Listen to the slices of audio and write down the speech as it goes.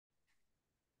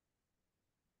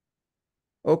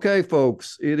Okay,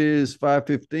 folks, it is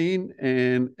 5:15,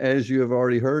 and as you have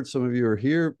already heard, some of you are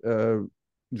here.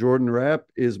 Jordan Rapp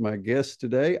is my guest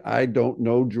today. I don't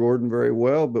know Jordan very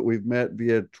well, but we've met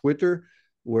via Twitter,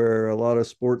 where a lot of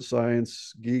sports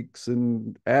science geeks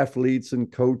and athletes and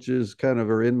coaches kind of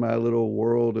are in my little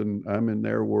world, and I'm in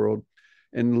their world.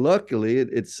 And luckily,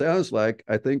 it sounds like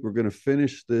I think we're going to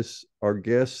finish this our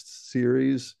guest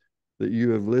series that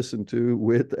you have listened to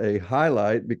with a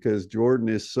highlight, because Jordan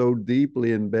is so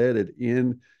deeply embedded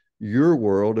in your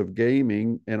world of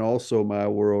gaming and also my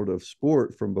world of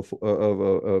sport from before,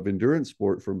 of endurance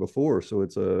sport from before. So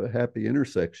it's a happy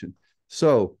intersection.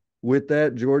 So with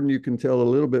that, Jordan, you can tell a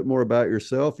little bit more about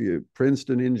yourself. You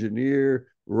Princeton engineer,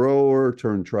 rower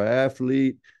turned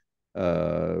triathlete,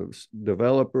 uh,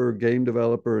 developer, game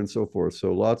developer, and so forth.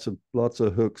 So lots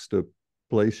of hooks to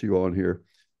place you on here.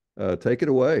 Take it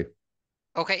away.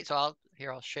 Okay, so I'll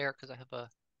share because I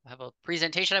have a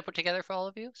presentation I put together for all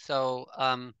of you. So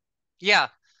yeah,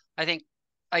 I think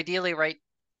ideally, right,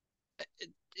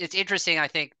 it's interesting, I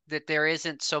think, that there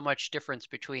isn't so much difference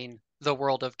between the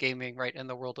world of gaming, right, and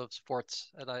the world of sports.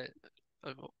 And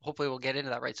hopefully we'll get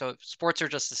into that, right? So sports are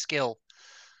just a skill.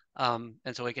 And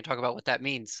so we can talk about what that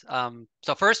means.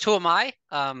 So first, who am I?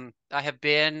 I have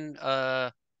been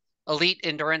elite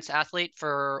endurance athlete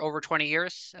for over 20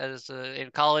 years. In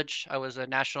college, I was a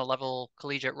national level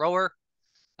collegiate rower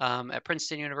at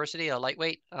Princeton University, a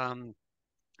lightweight,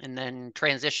 and then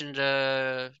transitioned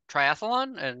to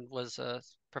triathlon and was a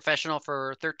professional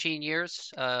for 13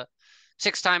 years.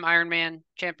 Six-time Ironman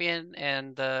champion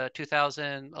and the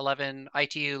 2011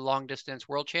 ITU long distance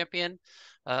world champion.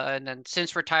 And then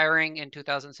since retiring in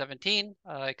 2017,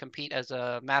 I compete as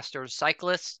a masters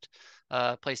cyclist,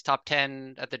 placed top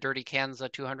 10 at the Dirty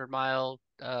Kanza 200 mile,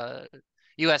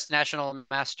 U.S. National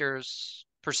Masters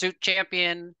Pursuit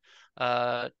champion,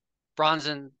 bronze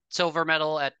and silver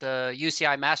medal at the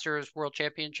UCI Masters World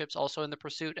Championships, also in the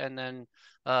pursuit, and then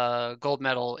gold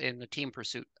medal in the team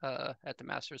pursuit at the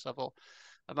Masters level.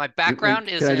 My background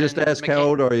Can is I just in ask, how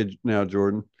old are you now,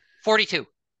 Jordan? 42. Yeah,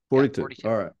 42. 42.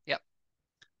 All right. Yep.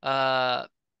 Uh,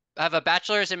 I have a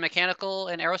bachelor's in mechanical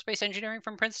and aerospace engineering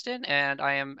from Princeton, and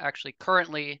I am actually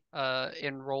currently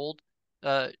enrolled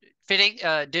uh, fitting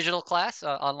digital class,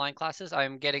 online classes.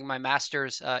 I'm getting my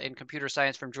master's in computer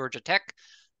science from Georgia Tech,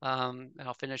 and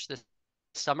I'll finish this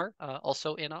summer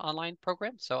also in an online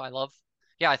program. So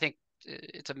I think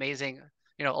it's amazing.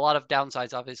 You know, a lot of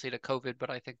downsides obviously to COVID,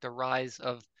 but I think the rise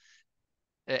of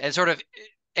and sort of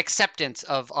acceptance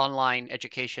of online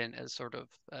education as sort of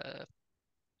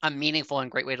a meaningful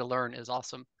and great way to learn is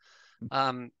awesome.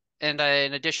 Um, and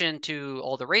in addition to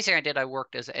all the racing I did, I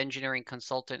worked as an engineering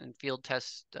consultant and field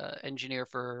test engineer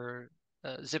for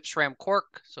Zip SRAM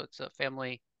Cork. So it's a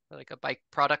family, like a bike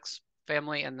products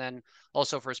family, and then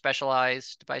also for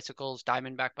Specialized bicycles,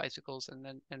 Diamondback bicycles,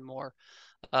 and more.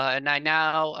 And I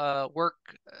now work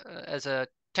as a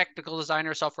technical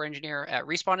designer, software engineer at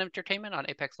Respawn Entertainment on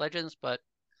Apex Legends, but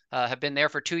have been there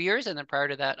for 2 years. And then prior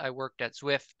to that, I worked at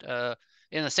Zwift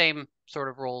in the same sort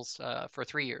of roles for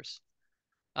 3 years.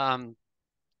 Um,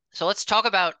 so let's talk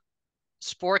about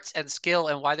sports and skill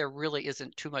and why there really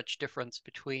isn't too much difference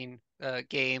between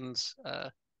games,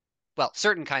 well,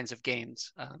 certain kinds of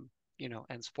games,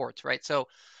 and sports, right? So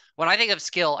when I think of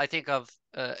skill, I think of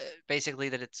basically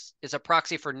that it's a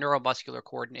proxy for neuromuscular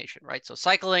coordination, right? So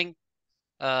cycling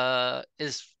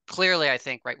is clearly, I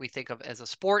think, right, we think of as a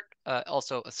sport,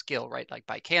 also a skill, right? Like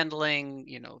bike handling,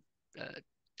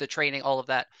 the training, all of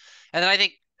that. And then I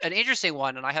think an interesting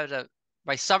one, and I had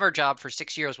my summer job for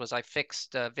 6 years was I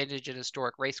fixed vintage and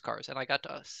historic race cars, and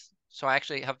so I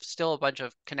actually have still a bunch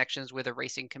of connections with the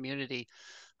racing community.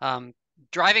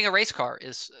 Driving a race car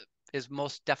is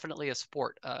most definitely a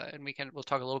sport, and we'll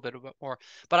talk a little bit about more.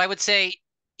 But I would say,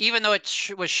 even though it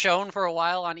was shown for a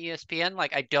while on ESPN,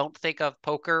 like I don't think of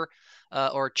poker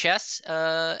or chess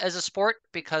as a sport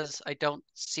because I don't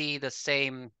see the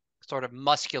same sort of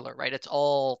muscular, right? It's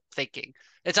all thinking.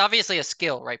 It's obviously a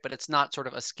skill, right? But it's not sort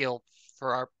of a skill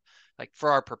for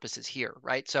our purposes here,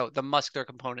 right? So the muscular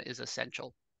component is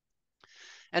essential.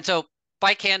 And so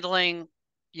bike handling,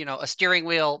 a steering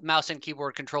wheel, mouse and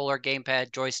keyboard controller,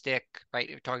 gamepad, joystick, right?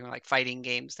 You're talking about like fighting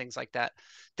games, things like that.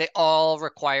 They all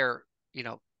require,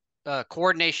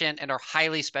 coordination and are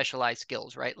highly specialized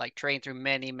skills, right? Like trained through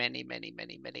many, many, many,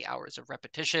 many, many hours of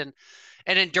repetition.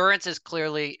 And endurance is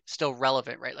clearly still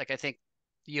relevant, right? Like I think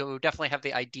you definitely have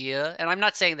the idea, and I'm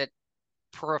not saying that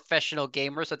professional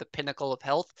gamers are the pinnacle of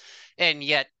health, and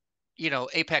yet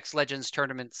Apex Legends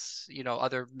tournaments,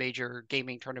 other major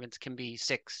gaming tournaments can be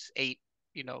 6, 8,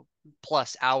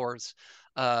 plus hours.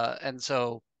 And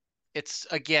so it's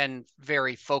again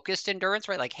very focused endurance,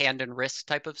 right? Like hand and wrist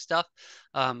type of stuff.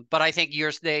 But I think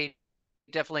they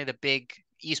definitely, the big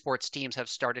esports teams have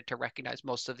started to recognize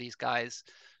most of these guys.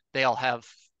 They all have,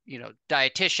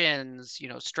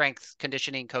 dietitians, strength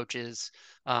conditioning coaches,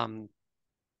 um,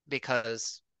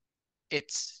 because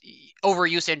it's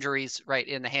overuse injuries, right,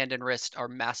 in the hand and wrist are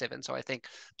massive. And so I think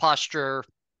posture,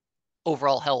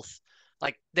 overall health,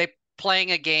 like they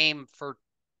playing a game for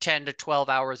 10 to 12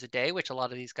 hours a day, which a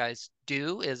lot of these guys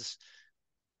do, is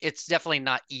it's definitely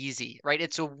not easy, right?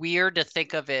 It's a weird to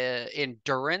think of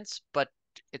endurance, but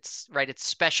it's right, it's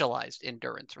specialized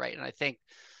endurance, right? And I think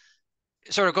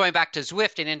sort of going back to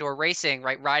Zwift and indoor racing,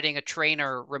 right? Riding a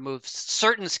trainer removes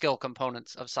certain skill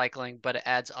components of cycling, but it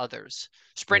adds others.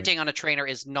 Right. Sprinting on a trainer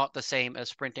is not the same as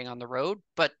sprinting on the road,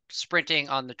 but sprinting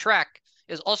on the track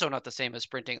is also not the same as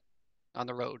sprinting on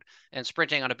the road. And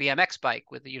sprinting on a BMX bike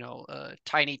with,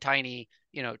 tiny,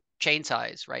 chain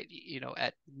size, right?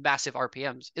 At massive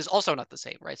RPMs is also not the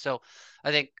same, right? So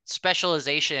I think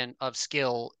specialization of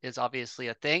skill is obviously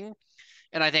a thing.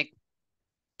 And I think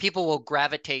people will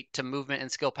gravitate to movement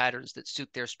and skill patterns that suit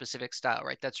their specific style,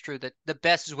 right? That's true that the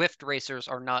best Zwift racers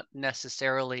are not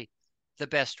necessarily the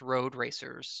best road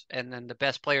racers. And then the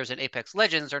best players in Apex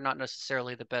Legends are not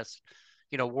necessarily the best,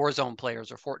 Warzone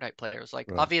players or Fortnite players.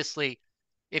 Like, Right. obviously,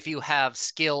 if you have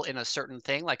skill in a certain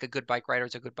thing, like a good bike rider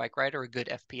is a good bike rider, a good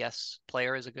FPS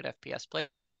player is a good FPS player.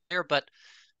 But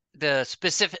the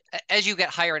specific, as you get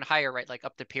higher and higher, right, like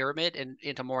up the pyramid and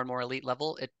into more and more elite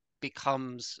level, it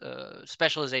becomes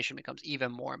specialization becomes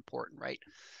even more important, right?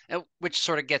 And which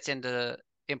sort of gets into the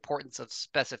importance of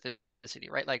specificity,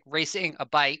 right? Like racing a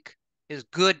bike is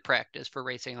good practice for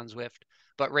racing on Zwift,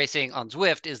 but racing on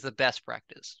Zwift is the best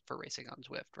practice for racing on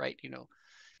Zwift, right?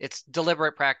 It's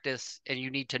deliberate practice and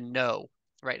you need to know,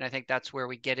 right? And I think that's where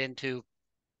we get into,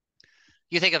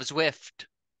 you think of Zwift,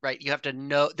 right? You have to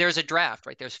know there's a draft,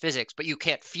 right? There's physics, but you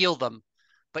can't feel them,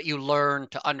 but you learn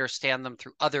to understand them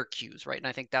through other cues, right? And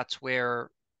I think that's where,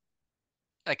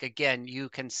 like, again, you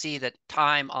can see that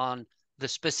time on the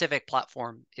specific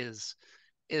platform is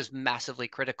massively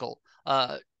critical.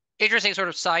 Interesting sort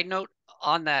of side note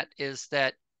on that is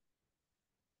that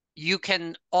you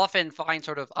can often find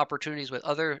sort of opportunities with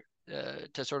other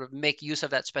to sort of make use of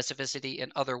that specificity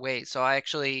in other ways. So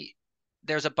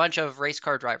there's a bunch of race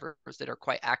car drivers that are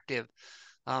quite active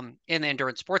in the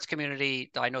endurance sports community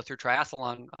that I know through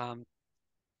triathlon.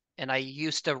 And I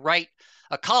used to write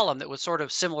a column that was sort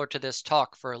of similar to this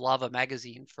talk for Lava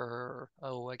magazine for,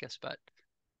 I guess about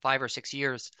 5 or 6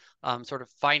 years, sort of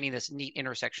finding this neat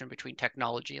intersection between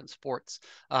technology and sports.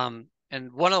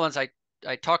 And one of the ones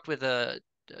I talked with a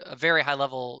very high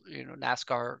level,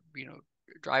 NASCAR,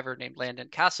 driver named Landon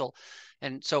Castle.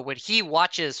 And so when he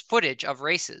watches footage of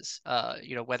races,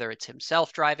 whether it's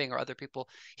himself driving or other people,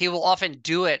 he will often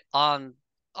do it on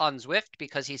Zwift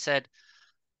because he said,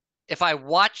 if I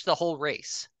watch the whole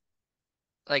race,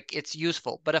 like it's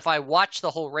useful. But if I watch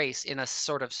the whole race in a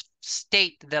sort of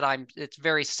state that it's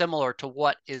very similar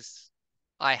to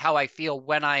how I feel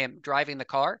when I am driving the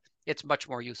car, it's much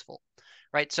more useful,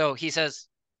 right? So he says,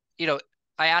 you know,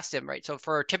 I asked him, right? So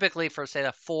typically for say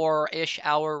a 4-ish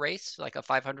hour race, like a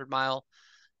 500-mile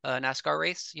NASCAR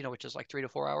race, which is like 3 to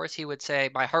 4 hours, he would say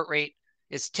my heart rate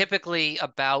is typically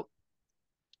about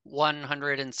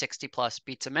 160 plus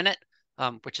beats a minute,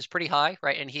 which is pretty high,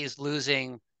 right? And he's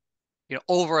losing,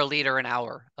 over a liter an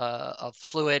hour of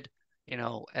fluid,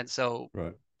 and so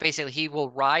Right. basically he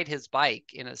will ride his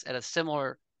bike at a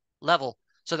similar level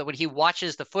so that when he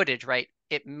watches the footage, right,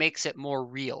 it makes it more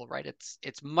real, right?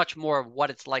 It's much more of what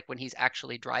it's like when he's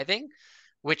actually driving,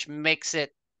 which makes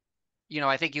it,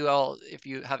 I think you all, if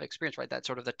you have experience, right, that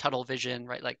sort of the tunnel vision,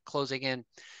 right, like closing in,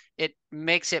 it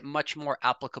makes it much more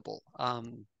applicable.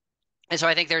 And so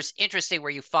I think there's interesting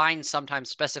where you find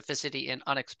sometimes specificity in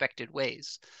unexpected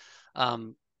ways,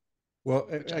 um, Well,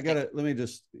 which I I think, gotta let me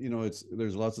just,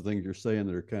 there's lots of things you're saying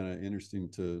that are kind of interesting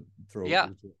to yeah.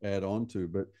 add on to,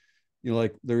 but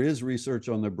like there is research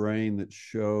on the brain that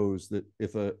shows that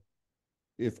if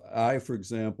I, for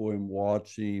example, am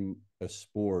watching a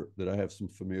sport that I have some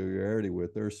familiarity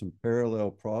with, there's some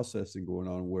parallel processing going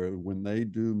on where when they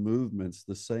do movements,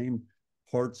 the same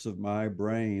parts of my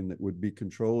brain that would be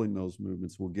controlling those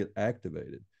movements will get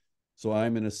activated. So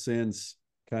I'm in a sense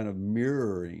kind of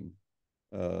mirroring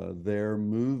their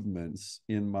movements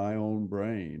in my own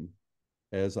brain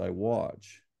as I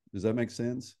watch. Does that make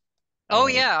sense? Oh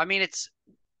yeah, I mean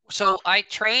so I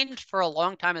trained for a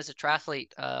long time as a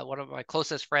triathlete. One of my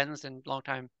closest friends and long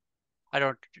time, I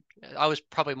don't, I was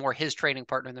probably more his training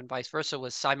partner than vice versa,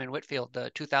 was Simon Whitfield, the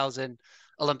 2000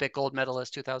 Olympic gold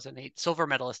medalist, 2008 silver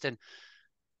medalist. And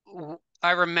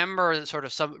I remember sort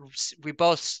of we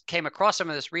both came across some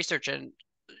of this research, and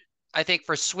I think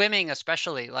for swimming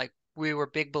especially, like we were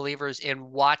big believers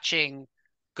in watching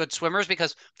good swimmers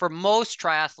because for most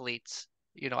triathletes,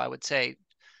 I would say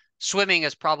swimming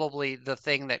is probably the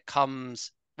thing that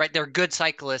comes, right? They're good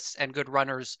cyclists and good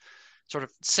runners, sort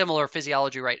of similar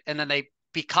physiology, right? And then they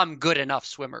become good enough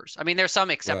swimmers. I mean, there's some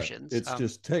Right. exceptions. It's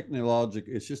just technologic.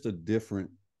 It's just a different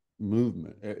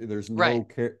movement. There's Right. no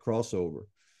crossover.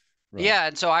 Right. Yeah,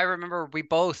 and so I remember we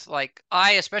both like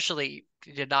I especially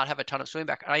did not have a ton of swimming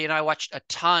back. I watched a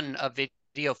ton of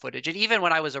video footage, and even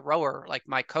when I was a rower, like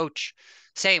my coach,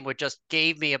 same would just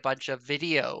gave me a bunch of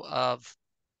video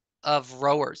of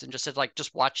rowers and just said like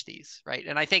just watch these, right?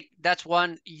 And I think that's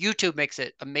one YouTube makes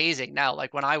it amazing now.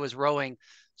 Like when I was rowing,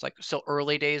 it's like still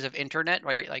early days of internet,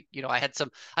 right? Like, I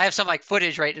have some like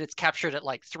footage, right? And it's captured at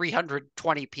like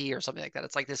 320p or something like that.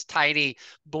 It's like this tiny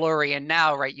blurry. And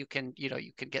now, right, you can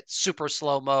get super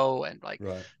slow-mo and like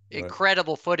Right. Right.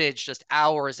 incredible footage, just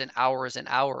hours and hours and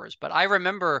hours. But I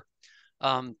remember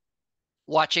um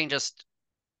watching just,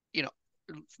 you know,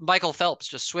 Michael Phelps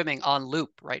just swimming on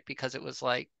loop, right? Because it was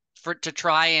like for to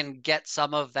try and get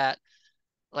some of that,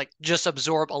 like just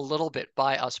absorb a little bit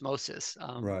by osmosis.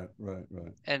 Right. Right.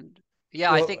 Right. And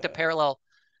yeah, I Well, think the parallel.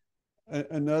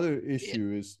 another It,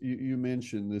 issue is you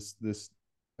mentioned this.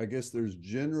 I guess there's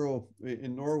general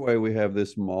in Norway. We have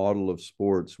this model of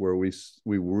sports where we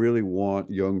really want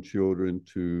young children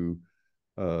to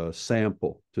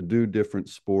sample, to do different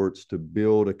sports, to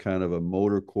build a kind of a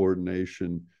motor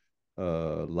coordination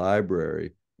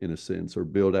library in a sense, or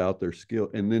build out their skill,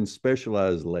 and then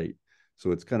specialize late. So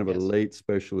it's kind of a yes. late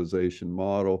specialization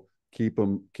model. Keep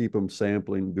them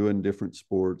sampling, doing different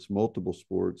sports, multiple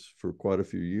sports for quite a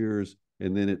few years,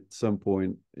 and then at some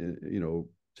point,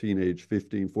 teenage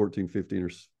 15, 14, 15, or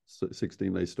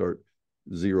 16, they start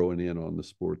zeroing in on the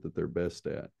sport that they're best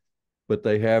at. But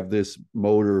they have this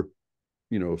motor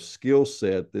skill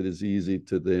set that is easy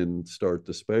to then start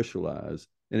to specialize.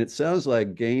 And it sounds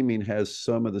like gaming has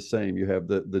some of the same. You have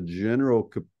the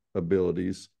general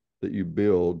abilities that you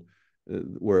build,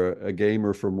 where a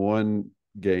gamer from one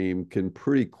game can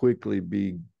pretty quickly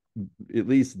be at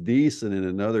least decent in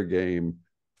another game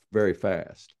very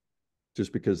fast,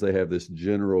 just because they have this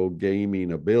general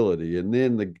gaming ability, and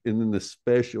then the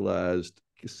specialized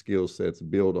skill sets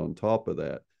build on top of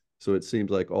that. So it seems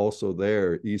like also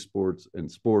there, esports and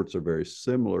sports are very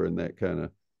similar in that kind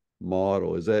of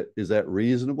model. Is that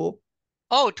reasonable?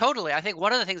 Oh, totally. I think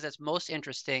one of the things that's most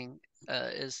interesting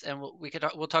is, and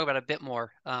we'll talk about it a bit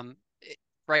more,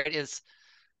 right, is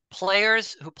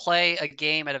players who play a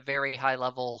game at a very high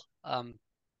level.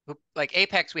 Like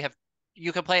Apex,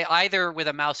 you can play either with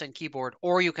a mouse and keyboard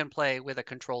or you can play with a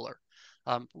controller,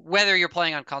 whether you're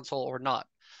playing on console or not.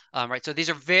 Right. So these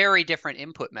are very different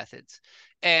input methods.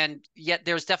 And yet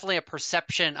there's definitely a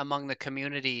perception among the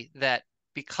community that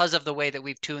because of the way that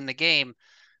we've tuned the game,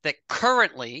 that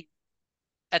currently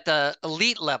at the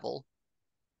elite level,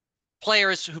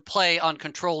 players who play on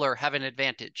controller have an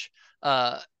advantage.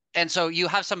 And so you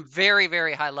have some very,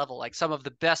 very high level, like some of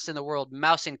the best in the world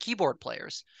mouse and keyboard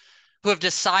players who have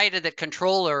decided that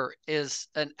controller is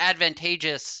an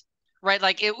advantageous, right?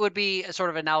 Like it would be sort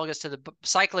of analogous to the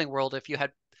cycling world if you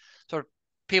had sort of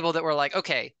people that were like,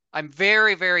 okay, I'm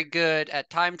very, very good at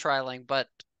time trialing, but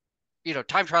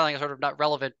time trialing is sort of not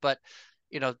relevant, but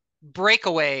you know,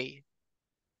 breakaway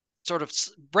sort of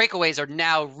breakaways are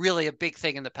now really a big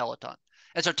thing in the peloton.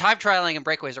 And so time trialing and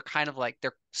breakaways are kind of like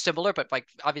they're similar, but like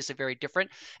obviously very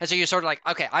different. And so you're sort of like,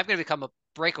 okay, I'm going to become a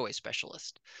breakaway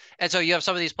specialist. And so you have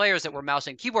some of these players that were mouse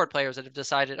and keyboard players that have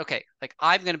decided, okay, like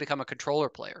I'm going to become a controller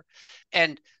player.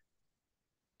 And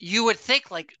you would think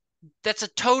like that's a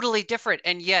totally different,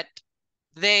 and yet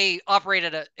they operate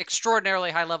at an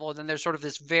extraordinarily high level, and then there's sort of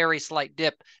this very slight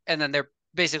dip, and then they're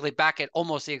basically back at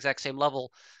almost the exact same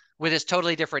level with this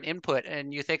totally different input.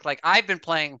 And you think like I've been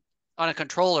playing on a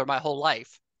controller my whole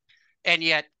life, and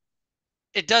yet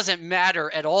it doesn't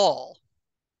matter at all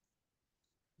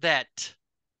that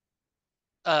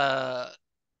uh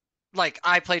like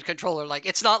I played controller. Like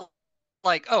it's not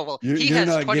like, oh well, he You're has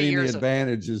not 20 getting the years of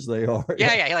advantages they are.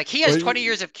 yeah, yeah, like he has Well, 20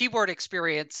 years of keyboard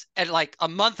experience and like a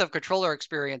month of controller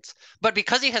experience, but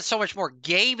because he has so much more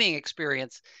gaming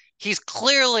experience, he's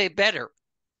clearly better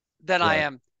than I right.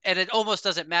 am, and it almost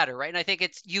doesn't matter, right? And I think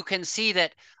it's you can see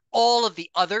that all of the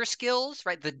other skills,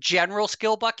 right? The general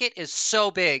skill bucket is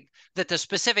so big that the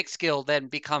specific skill then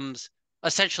becomes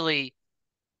essentially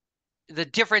the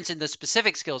difference in the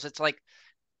specific skills. It's like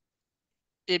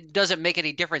it doesn't make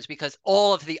any difference because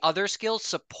all of the other skills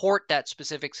support that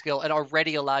specific skill and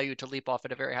already allow you to leap off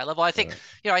at a very high level. I think,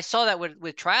 I saw that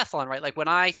with triathlon, right? Like when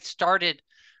I started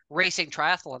racing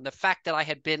triathlon, the fact that I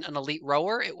had been an elite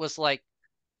rower, it was like,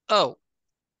 oh,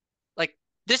 like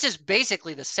this is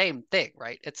basically the same thing,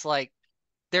 right? It's like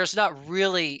there's not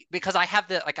really, because I have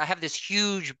this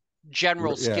huge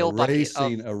general Yeah, skill bucket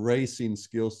of, a racing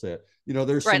skill set.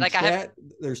 There's right, some like I have,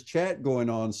 chat going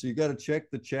on, so you got to check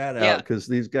the chat out yeah, because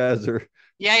these guys are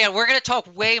yeah, we're going to talk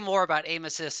way more about aim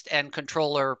assist and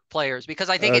controller players because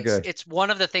I think it's okay. it's one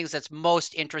of the things that's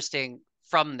most interesting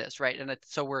from this, right? And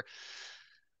so we're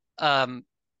um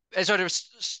sort of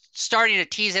starting to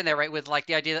tease in there, right, with like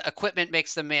the idea that equipment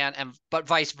makes the man, and but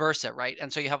vice versa, right?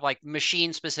 And so you have like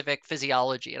machine specific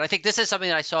physiology, and I think this is something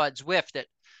that I saw at Zwift that,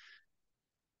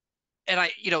 and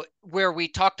where we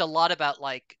talked a lot about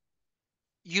like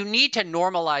you need to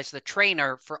normalize the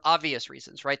trainer for obvious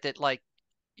reasons, right? That like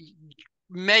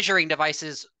measuring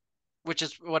devices, which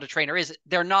is what a trainer is,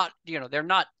 they're not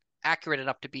accurate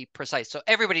enough to be precise. So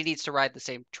everybody needs to ride the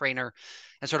same trainer,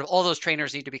 and sort of all those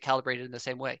trainers need to be calibrated in the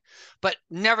same way. But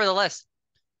nevertheless,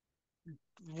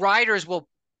 riders will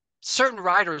certain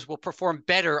riders will perform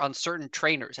better on certain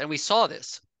trainers. And we saw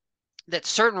this, that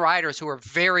certain riders who are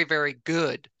very, very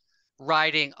good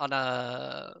riding on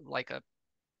a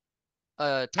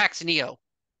Tax Neo,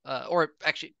 or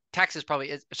actually Tax is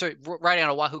probably sorry, riding on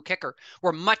a Wahoo Kicker,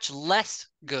 were much less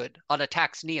good on a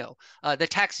Tax Neo. The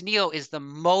Tax Neo is the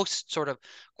most sort of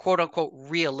quote unquote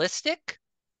realistic.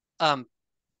 Um,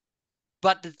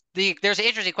 but there's an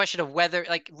interesting question of whether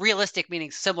like realistic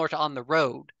meaning similar to on the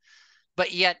road,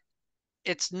 but yet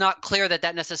it's not clear that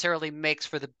that necessarily makes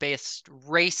for the best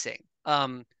racing.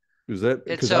 Is that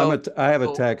And because so, I have a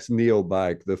Tax Neo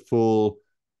bike, the full,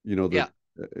 the yeah,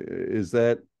 is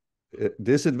that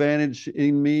disadvantage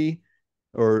in me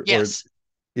or yes,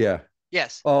 yeah.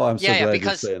 yes, Oh, I'm so yeah, glad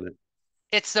you're because saying it.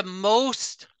 it's the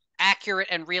most accurate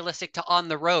and realistic to on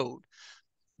the road.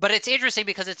 But it's interesting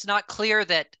because it's not clear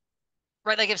that,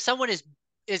 right, like if someone is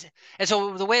and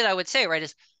so the way that I would say, right,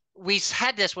 is we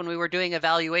had this when we were doing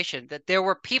evaluation, that there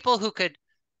were people who could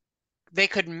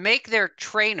make their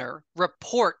trainer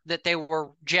report that they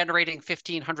were generating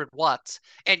 1500 watts,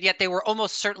 and yet they were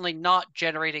almost certainly not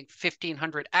generating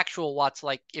 1500 actual watts,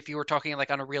 like if you were talking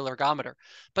like on a real ergometer.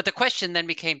 But the question then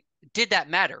became, did that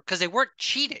matter? Because they weren't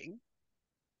cheating,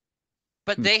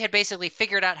 but Hmm. they had basically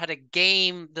figured out how to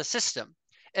game the system.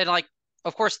 And like,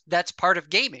 of course, that's part of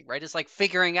gaming, right? It's like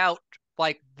figuring out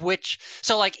like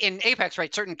so like in Apex,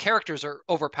 right, certain characters are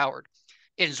overpowered.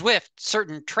 In Zwift,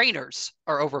 certain trainers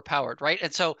are overpowered, right?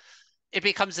 And so it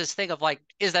becomes this thing of like,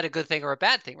 is that a good thing or a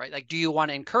bad thing, right? Like, do you want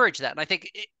to encourage that? And I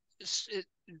think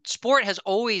sport has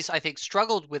always, I think,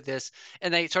 struggled with this,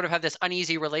 and they sort of have this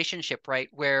uneasy relationship, right?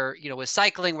 Where, with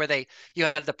cycling, where you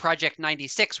have the Project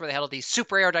 96, where they had all these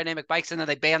super aerodynamic bikes, and then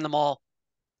they banned them all.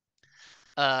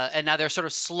 And now they're sort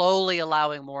of slowly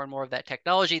allowing more and more of that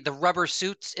technology. The rubber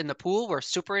suits in the pool were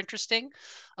super interesting.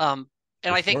 And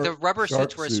The I think the rubber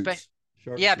suits shark were, especially, suits.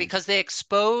 Shark yeah, suits. because they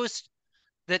exposed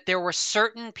that there were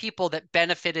certain people that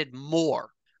benefited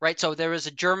more, right? So there was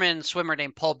a German swimmer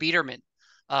named Paul Biedermann.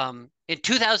 In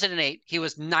 2008, he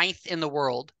was ninth in the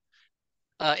world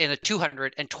in the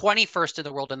 200 and 21st in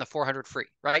the world in the 400 free,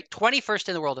 right? 21st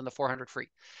in the world in the 400 free.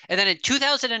 And then in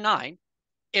 2009,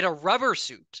 in a rubber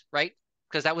suit, right?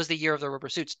 Because that was the year of the rubber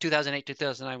suits. 2008,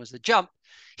 2009 was the jump.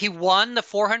 He won the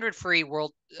 400 free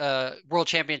world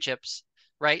championships,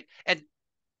 right? And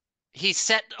he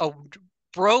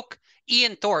broke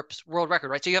Ian Thorpe's world record,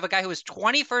 right? So you have a guy who was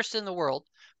 21st in the world,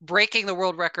 breaking the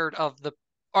world record of the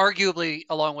arguably,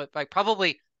 along with like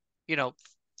probably, you know,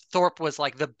 Thorpe was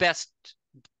like the best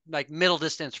like middle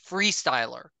distance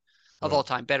freestyler of all Wow.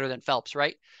 time, better than Phelps,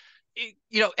 right?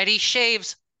 And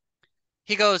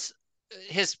he goes,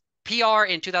 his PR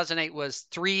in 2008 was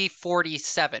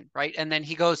 347, right? And then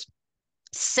he goes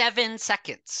 7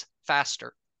 seconds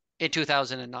faster in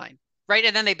 2009, right?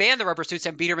 And then they banned the rubber suits,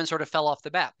 and Biederman sort of fell off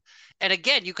the map. And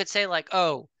again, you could say like,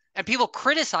 oh, and people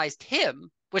criticized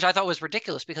him, which I thought was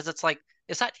ridiculous because it's like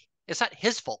it's not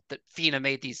his fault that FINA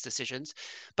made these decisions,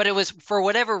 but it was for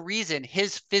whatever reason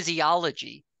his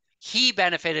physiology. He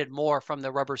benefited more from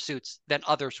the rubber suits than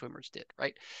other swimmers did,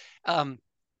 right? Um,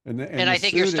 And and the I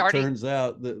think you're suit, it starting, turns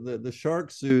out the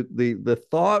shark suit, the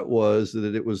thought was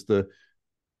that it was the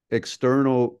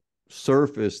external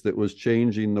surface that was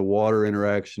changing the water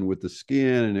interaction with the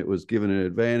skin and it was given an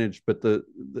advantage, but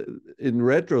in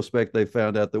retrospect they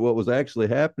found out that what was actually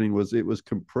happening was it was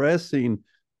compressing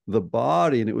the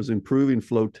body and it was improving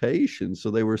flotation.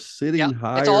 So they were sitting Yep.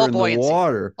 It's higher all in the buoyancy.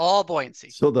 water. All buoyancy.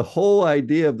 So the whole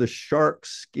idea of the shark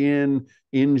skin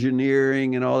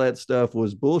engineering and all that stuff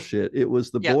was bullshit. It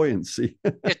was the Yep. buoyancy.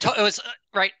 It was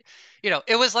right.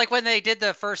 It was like when they did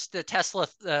the Tesla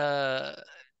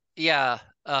yeah,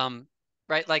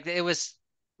 right, like it was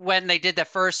when they did the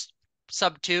first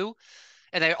sub 2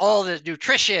 and they all the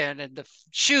nutrition and the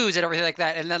shoes and everything like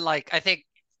that, and then like I think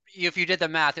if you did the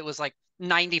math it was like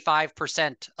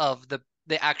 95% of the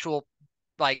actual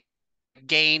like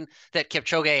gain that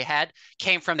Kipchoge had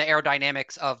came from the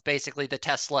aerodynamics of basically the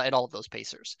Tesla and all of those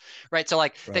pacers, right? So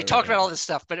like they Right, right, talked about right. all this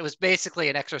stuff, but it was basically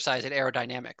an exercise in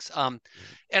aerodynamics.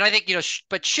 And I think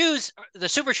but shoes, the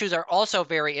super shoes are also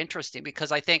very interesting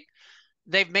because I think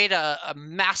they've made a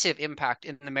massive impact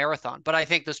in the marathon. But I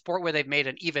think the sport where they've made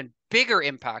an even bigger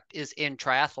impact is in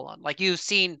triathlon. Like you've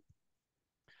seen,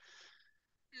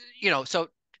 so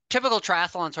typical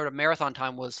triathlon sort of marathon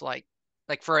time was like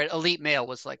for an elite male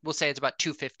was like we'll say it's about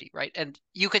 250, right? And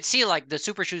you could see like the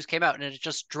super shoes came out and it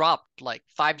just dropped like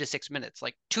 5 to 6 minutes.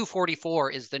 Like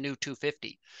 244 is the new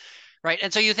 250, right?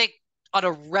 And so you think on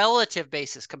a relative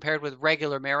basis compared with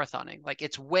regular marathoning, like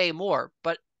it's way more,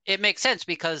 but it makes sense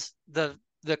because the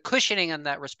cushioning and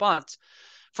that response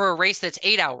for a race that's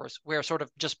 8 hours, where sort of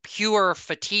just pure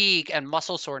fatigue and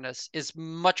muscle soreness is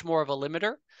much more of a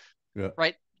limiter, Yeah.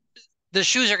 right? The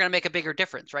shoes are going to make a bigger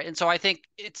difference, right? And so I think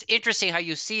it's interesting how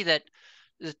you see that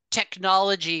the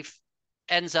technology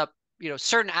ends up,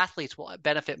 certain athletes will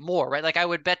benefit more, right? Like I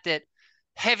would bet that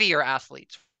heavier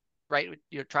athletes, right,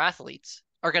 triathletes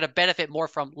are going to benefit more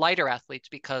from lighter athletes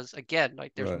because again,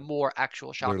 like there's Right. more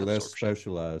actual They're shock less absorption.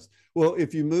 specialized. Well,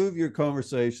 if you move your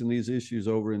conversation, these issues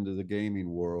over into the gaming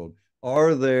world,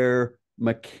 are there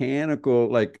mechanical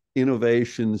like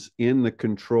innovations in the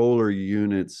controller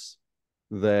units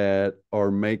that are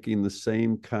making the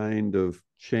same kind of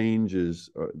changes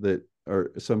that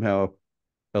are somehow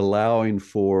allowing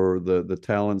for the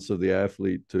talents of the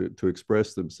athlete to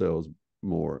express themselves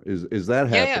more? Is that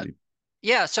Yeah, yeah, happening?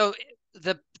 yeah. So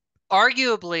the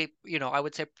arguably, I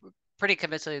would say pretty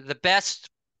convincingly, the best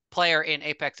player in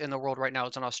Apex in the world right now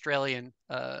is an Australian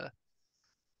uh,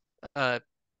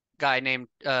 guy named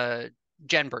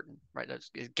Jen Burton, right? That's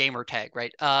his gamer tag,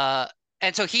 right?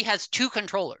 And so he has two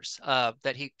controllers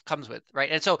that he comes with,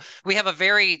 right? And so we have a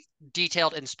very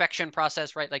detailed inspection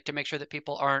process, right? Like to make sure that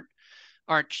people aren't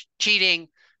cheating,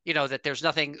 that there's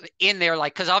nothing in there,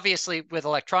 like because obviously with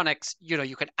electronics, you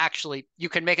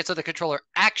can make it so the controller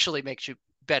actually makes you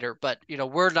better, but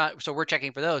we're not, so we're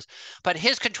checking for those. But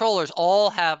his controllers all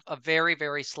have a very,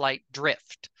 very slight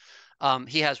drift.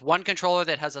 He has one controller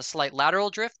that has a slight lateral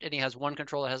drift, and he has one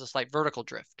controller that has a slight vertical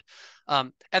drift.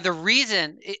 And the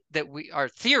reason our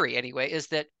theory anyway, is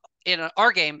that in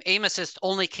our game, aim assist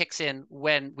only kicks in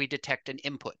when we detect an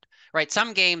input, right?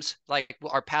 Some games like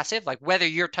are passive, like whether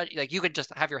you're touching, like you could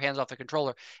just have your hands off the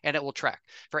controller and it will track.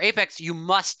 For Apex, you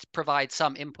must provide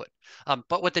some input.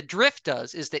 But what the drift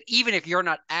does is that even if you're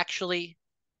not actually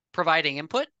providing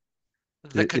input,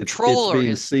 the It's controller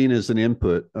being is. seen as an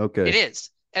input. It Okay.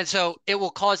 is. And so it will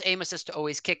cause aim assist to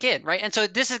always kick in, right? And so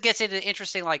gets into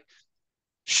interesting, like,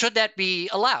 should that be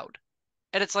allowed?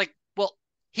 And it's like, well,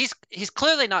 he's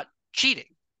clearly not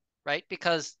cheating, right?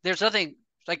 Because there's nothing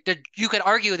like you could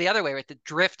argue the other way, right? The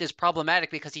drift is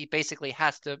problematic because he basically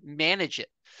has to manage it.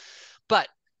 But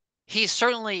he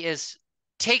certainly is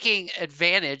taking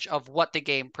advantage of what the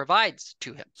game provides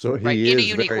to him, So right? he In a is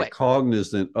unique very way.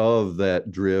 cognizant of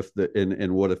that drift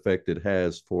and what effect it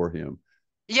has for him.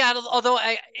 Yeah, although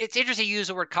it's interesting you use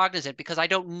the word cognizant because I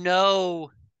don't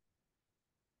know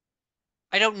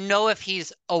if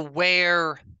he's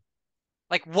aware,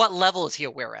 like what level is he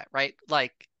aware at, right?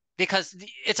 Like because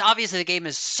it's obviously the game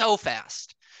is so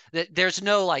fast that there's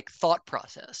no like thought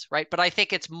process, right? But I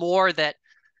think it's more that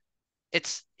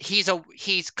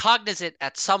he's cognizant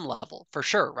at some level for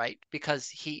sure, right? Because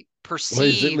he Well,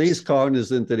 he's at least perceives,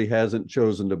 cognizant that he hasn't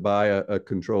chosen to buy a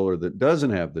controller that doesn't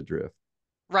have the drift.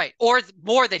 right, or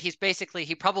more that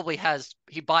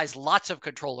he buys lots of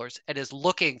controllers and is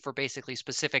looking for basically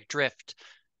specific drift,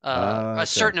 Ah, a okay.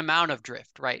 certain amount of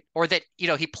drift, right? Or that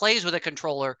he plays with a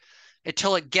controller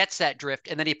until it gets that drift,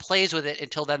 and then he plays with it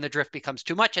until then the drift becomes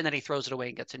too much, and then he throws it away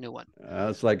and gets a new one.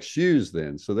 It's like shoes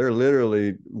then. So they're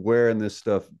literally wearing this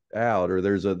stuff out, or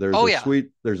Oh yeah,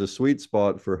 there's a sweet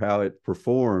spot for how it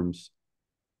performs,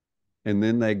 and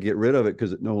then they get rid of it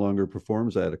because it no longer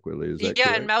performs adequately. Is that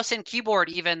yeah, and correct? mouse and keyboard,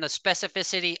 even the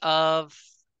specificity of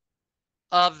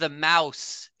the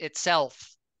mouse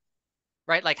itself,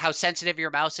 right? Like how sensitive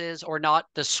your mouse is or not,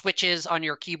 the switches on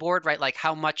your keyboard, right? Like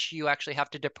how much you actually have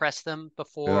to depress them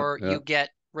Yeah, before yeah.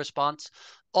 response.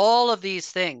 All of these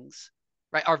things,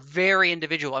 right, are very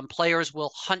individual, and players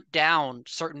will hunt down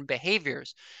certain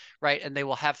behaviors, right? And they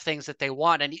will have things that they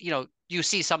want. And, you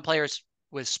see some players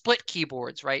with split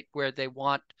keyboards, right, where they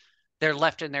want their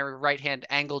left and their right hand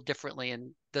angled differently,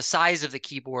 and the size of the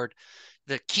keyboard,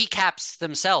 the keycaps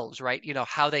themselves, right?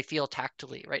 How they feel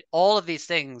tactily, right? All of these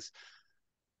things,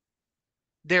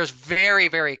 there's very,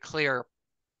 very clear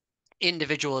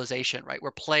individualization, right?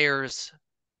 Where players,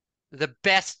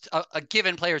 a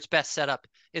given player's best setup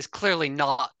is clearly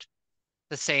not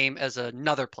the same as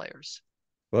another player's,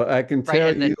 Well, I can right?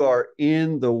 tell And you then, are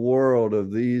in the world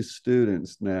of these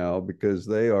students now because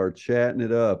they are chatting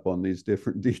it up on these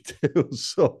different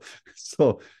details. I'm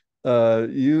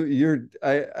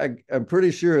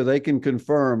pretty sure they can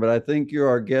confirm, but I think you're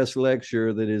our guest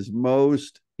lecturer that is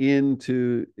most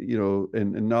into,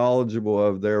 and knowledgeable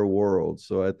of their world.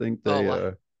 So I think oh,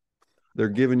 wow. they're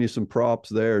giving you some props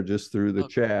there just through the Oh,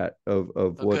 chat of oh,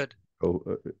 what good.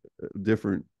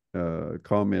 different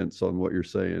comments on what you're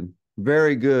saying.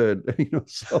 Very good.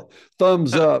 So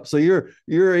thumbs up. So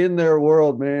you're in their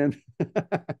world, man,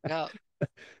 Yeah.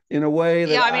 in a way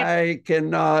Yeah, that I mean, I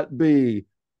cannot be.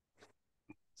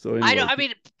 So I don't, anyway, I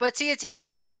mean, but see, it's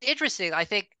interesting. I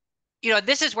think,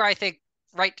 this is where I think,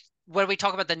 right, when we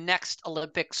talk about the next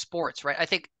Olympic sports, right, I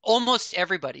think almost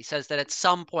everybody says that at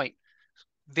some point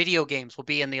video games will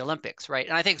be in the Olympics, right?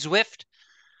 And I think Zwift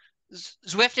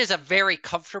is a very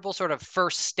comfortable sort of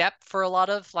first step for a lot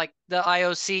of like the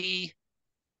IOC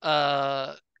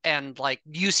uh and like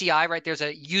UCI, right? There's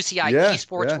a UCI yeah,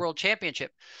 Esports yeah, World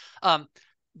Championship. Um,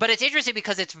 but it's interesting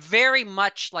because it's very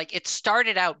much like it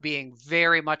started out being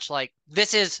very much like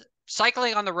this is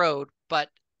cycling on the road, but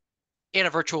in a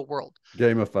virtual world.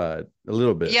 gamified a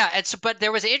little bit. Yeah, and so but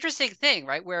there was an interesting thing,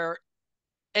 right?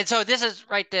 And so this is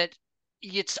right that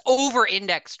it's over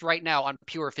indexed right now on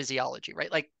pure physiology,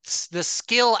 right? Like the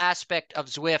skill aspect of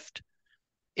Zwift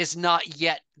is not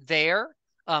yet there.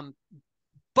 Um,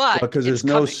 Well, but because it's there's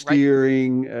no coming, right?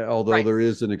 steering, although Right. there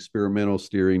is an experimental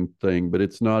steering thing, but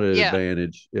it's not an Yeah.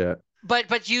 advantage. Yeah.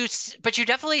 But you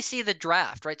definitely see the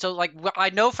draft, right? So like I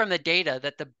know from the data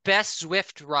that the best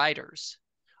Zwift riders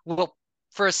will,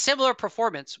 for a similar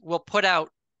performance, will put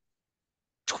out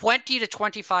 20 to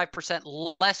 25%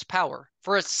 less power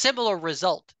for a similar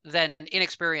result than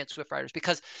inexperienced Swift riders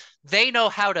because they know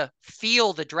how to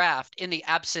feel the draft in the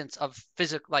absence of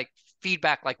physical like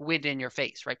feedback like wind in your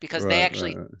face, right? Because Right,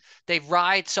 right, right. they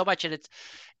ride so much, and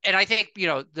I think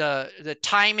the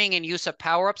timing and use of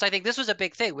power ups. I think this was a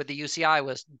big thing with the UCI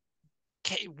was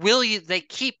will you they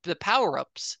keep the power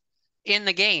ups in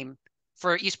the game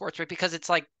for esports, right? Because it's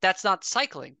like that's not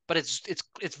cycling, but it's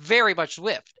very much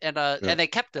Zwift, Yeah. and they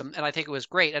kept them, and I think it was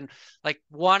great. And like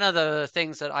one of the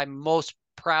things that I'm most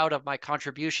proud of my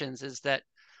contributions is that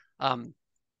um,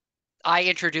 I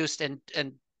introduced and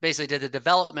basically did the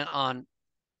development on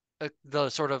the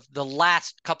sort of the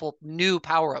last couple new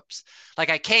power ups. Like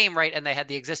I came right, and they had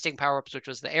the existing power ups, which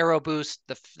was the aero boost,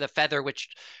 the feather, which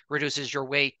reduces your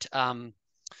weight,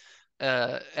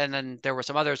 and then there were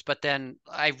some others. But then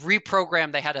I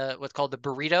reprogrammed. They had what's called the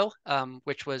burrito,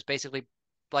 which was basically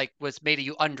like was made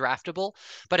you undraftable.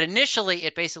 But initially,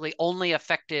 it basically only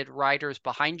affected riders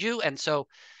behind you, and so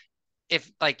if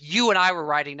like you and I were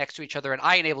riding next to each other and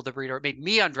I enabled the burrito, it made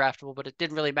me undraftable, but it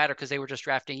didn't really matter because they were just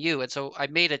drafting you. And so I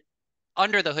made it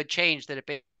under the hood change that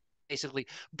it basically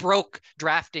broke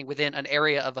drafting within an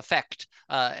area of effect.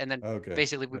 And then Okay.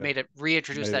 basically we Yeah. made it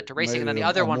reintroduce that to racing. Made And then it the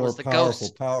other a one more was the powerful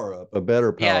ghost. power up, a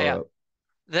better Yeah, power yeah. up.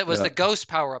 That was Yeah. the ghost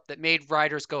power up that made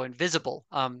riders go invisible.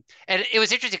 And it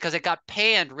was interesting because it got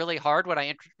panned really hard when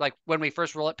like when we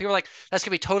first rolled it. People were like, "That's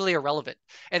gonna be totally irrelevant."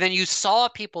 And then you saw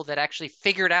people that actually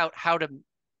figured out how to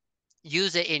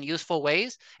use it in useful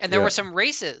ways. And there were Yeah. some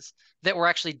races that were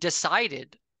actually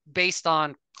decided based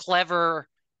on clever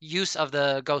use of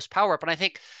the ghost power up. And I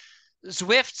think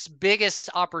Zwift's biggest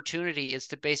opportunity is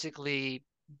to basically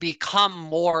become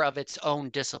more of its own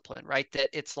discipline, right? That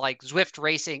it's like Zwift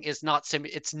racing is not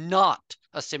it's not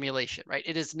a simulation, right?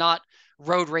 It is not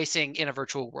road racing in a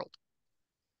virtual world.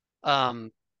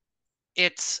 Um,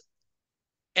 it's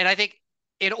and I think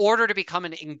in order to become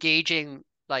an engaging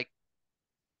like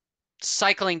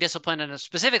cycling discipline, and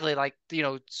specifically like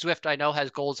Zwift I know has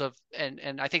goals of,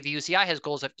 and I think the UCI has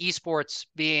goals of esports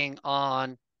being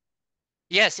on.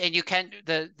 Yes, and you can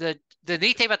the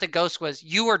neat thing about the ghost was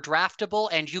you were draftable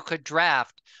and you could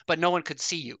draft, but no one could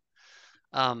see you.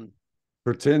 Um,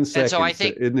 For 10 and so I seconds,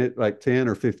 think isn't it like 10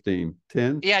 or 15?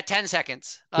 10? yeah, 10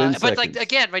 seconds. 10 But like seconds.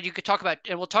 again, right, you could talk about,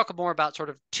 and we'll talk more about sort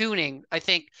of tuning. I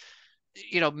think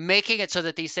making it so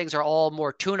that these things are all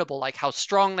more tunable, like how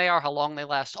strong they are, how long they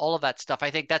last, all of that stuff.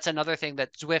 I think that's another thing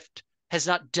that Zwift has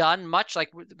not done much. Like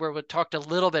where we talked a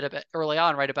little bit early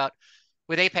on, right? About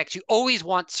with Apex, you always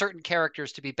want certain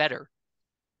characters to be better,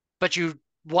 but you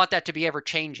want that to be ever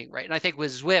changing, right? And I think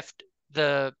with Zwift,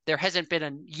 there hasn't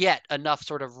been yet enough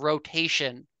sort of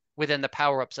rotation within the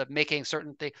power ups of making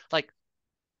certain things like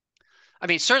I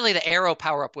mean, certainly the arrow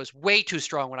power up was way too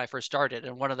strong when I first started,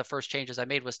 and one of the first changes I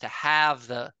made was to have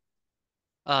the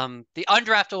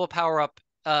undraftable power up.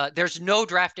 There's no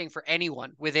drafting for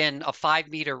anyone within a 5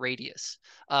 meter radius.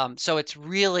 So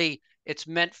it's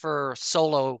meant for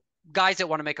solo guys that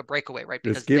want to make a breakaway, right? It's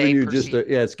Because giving they you just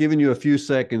perceive, it's giving you a few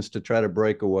seconds to try to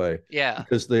break away. yeah.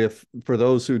 Because for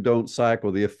those who don't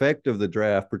cycle, the effect of the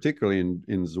draft, particularly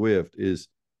in Zwift, is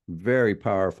very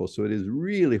powerful. So it is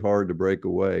really hard to break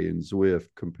away in Zwift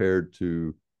compared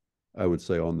to, I would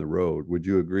say, on the road. Would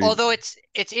you agree? Although it's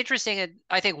interesting, and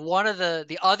I think one of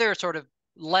the other sort of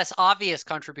less obvious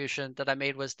contribution that I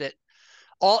made was that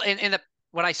all in the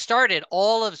when I started,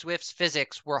 all of Zwift's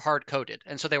physics were hard coded,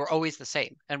 and so they were always the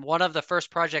same. And one of the first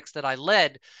projects that I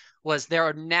led was they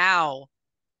are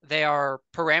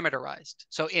parameterized.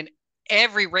 So in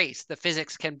every race, the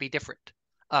physics can be different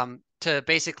to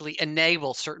basically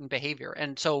enable certain behavior.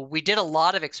 And so we did a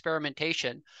lot of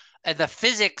experimentation. And the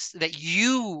physics that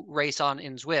you race on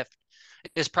in Zwift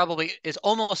is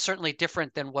almost certainly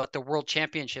different than what the World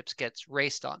Championships gets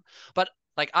raced on. But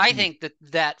like I think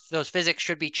that those physics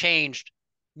should be changed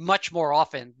much more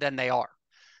often than they are.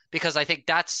 Because I think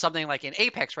that's something like in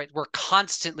Apex, right? We're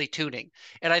constantly tuning.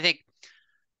 And I think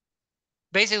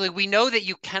basically we know that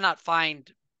you cannot find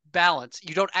balance.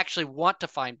 You don't actually want to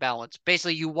find balance.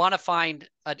 Basically, you want to find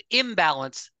an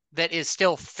imbalance that is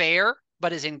still fair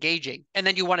but is engaging. And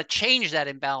then you want to change that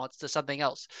imbalance to something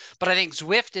else. But I think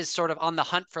Zwift is sort of on the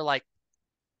hunt for like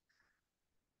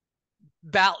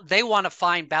they want to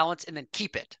find balance and then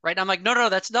keep it, right? And I'm like, no,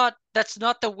 that's not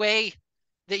the way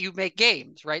that you make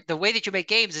games, right? The way that you make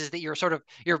games is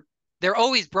that they're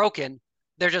always broken.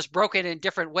 They're just broken in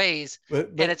different ways, But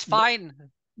and but it's fine.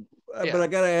 but Yeah. I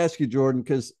got to ask you, Jordan,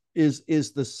 because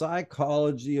is the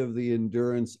psychology of the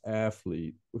endurance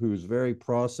athlete who's very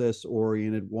process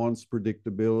oriented, wants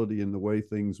predictability in the way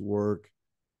things work.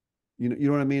 You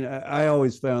know what I mean? I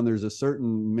always found there's a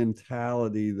certain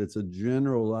mentality that's a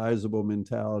generalizable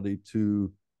mentality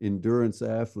to endurance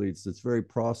athletes that's very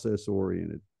process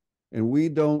oriented, and we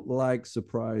don't like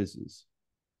surprises.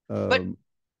 But Um,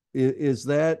 is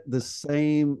that the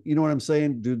same? You know what I'm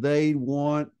saying? Do they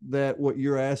want that what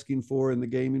you're asking for in the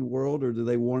gaming world, or do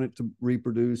they want it to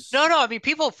reproduce? no, I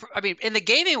mean, in the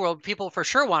gaming world, people for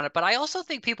sure want it, but I also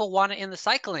think people want it in the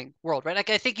cycling world, right? Like,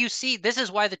 I think you see this is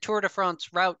why the Tour de France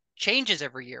route changes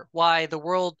every year, why the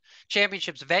World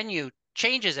Championships venue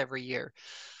changes every year.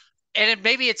 And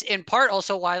maybe it's in part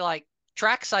also why like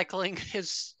track cycling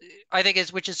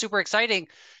which is super exciting,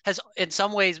 has in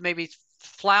some ways maybe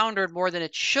floundered more than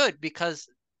it should because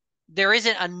there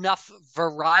isn't enough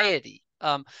variety.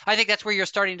 I think that's where you're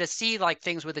starting to see like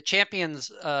things with the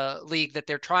Champions League that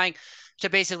they're trying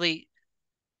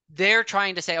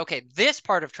to say, okay, this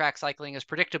part of track cycling is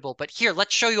predictable, but here,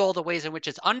 let's show you all the ways in which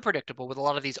it's unpredictable with a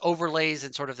lot of these overlays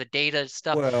and sort of the data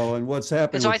stuff. Well, and what's And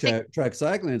happened so with I think, track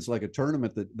cycling, it's like a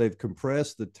tournament that they've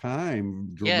compressed the time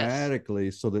yes,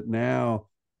 dramatically so that now,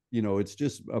 it's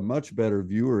just a much better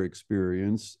viewer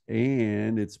experience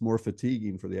and it's more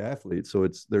fatiguing for the athletes. So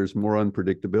there's more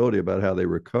unpredictability about how they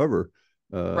recover.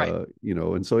 right.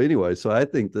 And so anyway, so I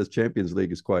think this Champions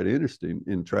League is quite interesting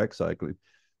in track cycling.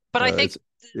 But I think It's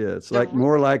yeah, it's like the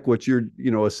more like what you're,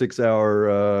 a 6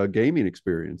 hour gaming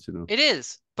experience. it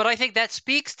is, but I think that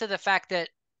speaks to the fact that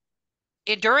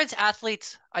endurance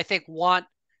athletes, I think, want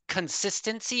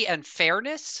consistency and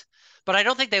fairness, but I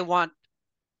don't think they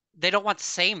don't want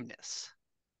sameness,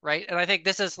 right? And I think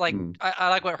this is like Mm. I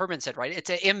like what Herman said, right? It's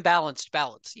an imbalanced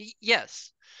balance.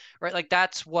 Yes, right? Like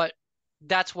that's what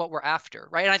we're after,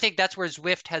 right? And I think that's where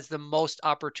Zwift has the most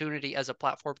opportunity as a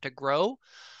platform to grow.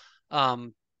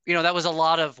 Um, that was a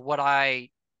lot of what I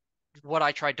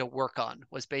tried to work on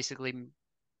was basically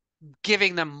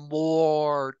giving them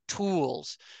more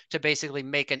tools to basically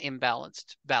make an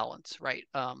imbalanced balance, right?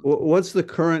 What's the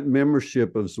current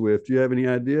membership of Zwift? Do you have any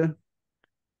idea?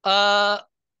 Uh,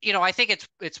 I think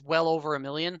it's well over 1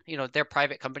 million. They're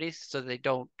private companies, so they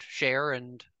don't share,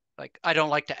 and like I don't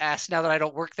like to ask now that I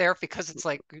don't work there because it's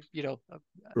like,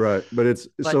 Right. But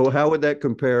but so how would that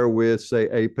compare with, say,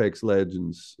 Apex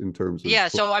Legends in terms of yeah,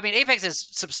 so I mean Apex is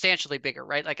substantially bigger,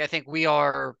 right? Like I think we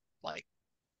are like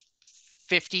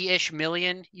 50-ish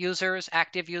million users,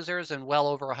 active users, and well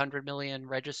over 100 million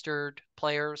registered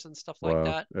players and stuff like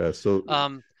Wow. that. So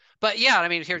But yeah, I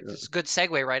mean, yeah. here's a good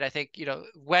segue, right? I think,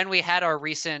 when we had our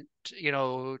recent,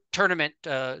 tournament,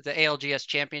 the ALGS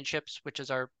Championships, which is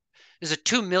a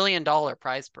 $2 million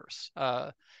prize purse.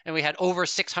 And we had over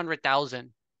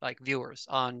 600,000 like viewers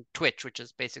on Twitch, which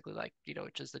is basically like,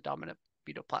 which is the dominant,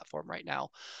 platform right now.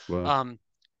 Wow. Um,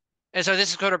 and so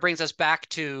this sort of brings us back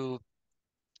to,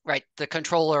 right, the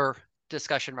controller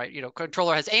discussion, right?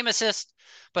 Controller has aim assist,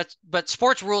 but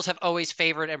sports rules have always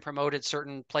favored and promoted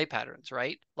certain play patterns,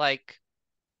 right? Like,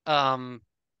 um,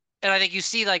 and I think you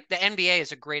see like the NBA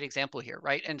is a great example here,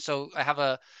 right? And so I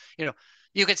have you know,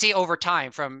 you can see over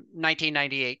time from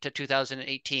 1998 to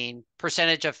 2018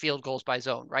 percentage of field goals by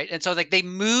zone, right? And so like they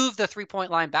move the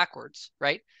 3-point line backwards,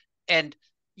 right? And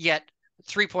yet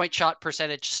 3-point shot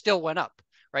percentage still went up,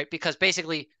 right? Because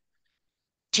basically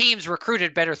teams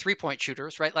recruited better 3-point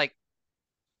shooters, right? Like,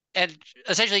 and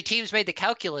essentially teams made the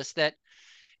calculus that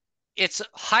it's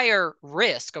higher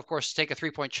risk, of course, to take a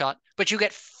 3-point shot, but you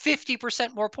get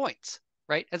 50% more points,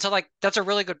 right? And so like that's a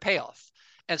really good payoff.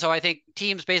 And so I think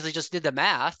teams basically just did the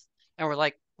math and were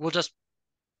like, we'll just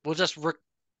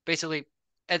basically,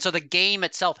 and so the game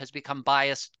itself has become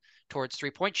biased towards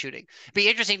 3-point shooting. It'd be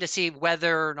interesting to see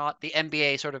whether or not the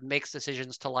NBA sort of makes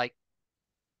decisions to like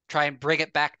try and bring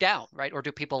it back down, right? Or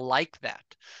do people like that?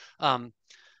 Um,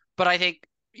 but I think,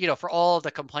 for all of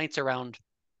the complaints around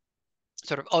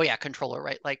sort of, oh yeah, controller,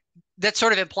 right? Like that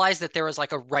sort of implies that there was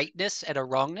like a rightness and a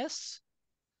wrongness.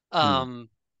 Hmm. Um,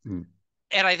 Hmm.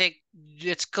 and I think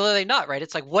it's clearly not, right?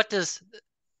 It's like, what does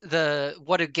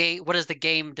the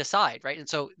game decide, right? And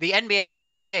so the NBA,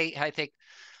 I think,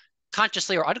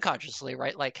 consciously or unconsciously,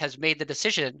 right, like has made the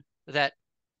decision that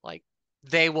like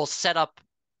they will set up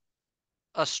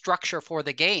a structure for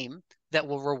the game that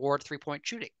will reward 3-point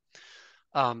shooting.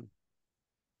 Um,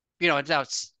 and now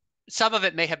some of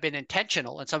it may have been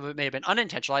intentional and some of it may have been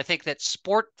unintentional. I think that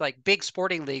like big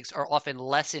sporting leagues are often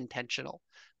less intentional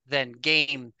than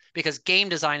game, because game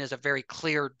design is a very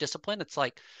clear discipline. It's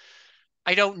like,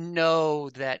 I don't know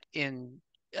that in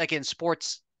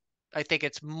sports, I think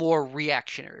it's more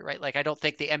reactionary, right? Like I don't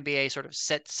think the NBA sort of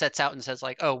sets out and says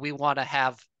like, oh, we want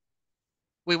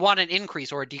an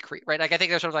increase or a decrease, right? Like I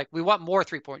think they're sort of like, we want more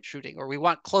 3-point shooting, or we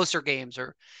want closer games,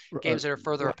 or games that are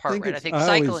further Well, apart, right? I think I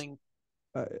always cycling.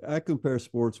 I compare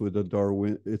sports with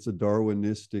it's a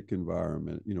Darwinistic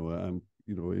environment. I'm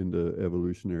into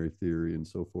evolutionary theory and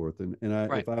so forth. And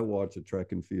Right. if I watch a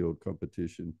track and field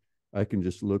competition, I can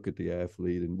just look at the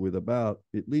athlete, and with about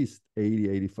at least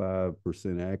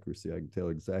 80-85% accuracy, I can tell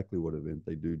exactly what event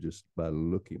they do just by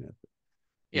looking at them.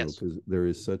 Yes. Because there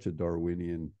is such a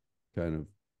Darwinian kind of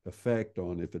effect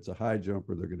on, if it's a high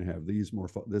jumper, they're going to have this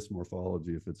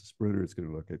morphology. If it's a sprinter, it's going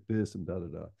to look like this, and da da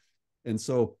da. And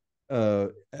so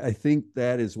I think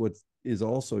that is what is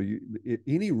also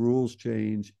any rules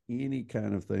change, any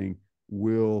kind of thing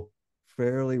will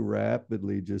fairly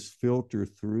rapidly just filter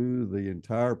through the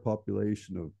entire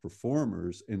population of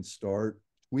performers and start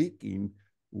tweaking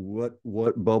what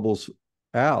bubbles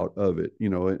out of it.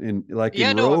 And like in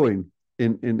Yeah, no, I mean,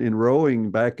 rowing, in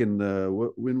rowing back in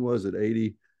when was it,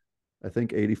 80, I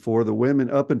think 84, the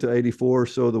women up until 84,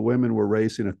 so the women were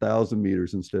racing 1,000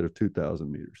 meters instead of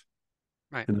 2,000 meters,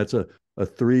 right. and that's a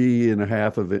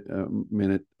 3.5 of it,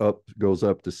 minute up goes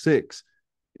up to 6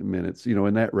 minutes,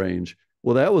 in that range.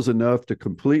 Well, that was enough to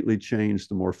completely change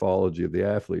the morphology of the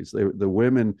athletes. The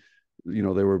women, they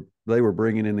were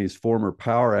bringing in these former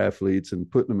power athletes and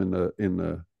putting them in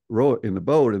the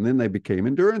boat, and then they became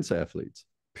endurance athletes,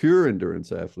 pure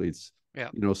endurance athletes. Yeah.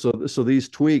 So these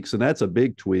tweaks, and that's a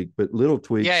big tweak, but little Yeah,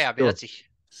 tweaks yeah. I mean,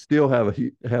 still have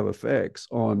effects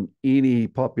on any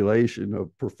population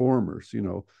of performers.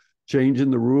 Changing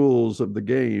the rules of the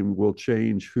game will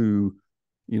change who,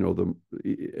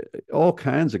 all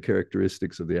kinds of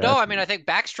characteristics of the no, I mean, athlete. I think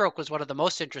backstroke was one of the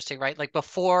most interesting, right? Like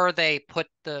before they put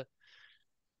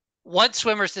once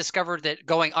swimmers discovered that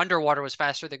going underwater was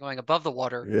faster than going above the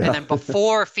water, and Yeah. then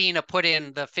before FINA put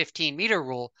in the 15-meter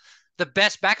rule, the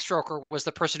best backstroker was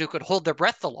the person who could hold their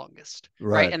breath the longest,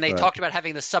 right? Right. And they Right. talked about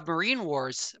having the submarine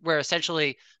wars, where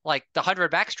essentially like the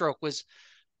 100 backstroke was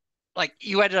like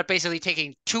you ended up basically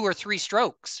taking 2 or 3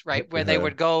 strokes, right? Where they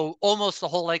would go almost the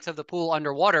whole length of the pool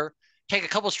underwater, take a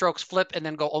couple strokes, flip, and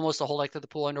then go almost the whole length of the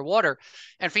pool underwater.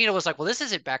 And FINA was like, well, this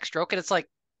isn't backstroke. And it's like,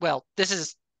 well, this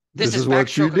This is is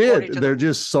what you backstroke according did. to the They're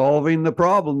just solving the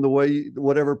problem the way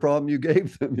whatever problem you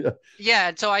gave them. Yeah. yeah.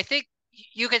 And so I think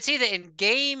you can see that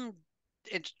in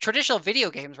traditional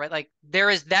video games, right? Like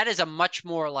that is a much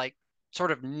more like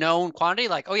sort of known quantity.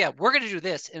 Like, oh yeah, we're going to do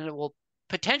this, and it will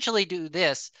potentially do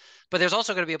this, but there's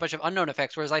also going to be a bunch of unknown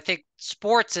effects. Whereas I think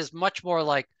sports is much more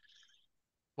like,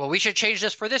 well, we should change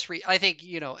this for this I think,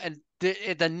 and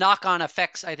the knock-on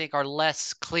effects, I think, are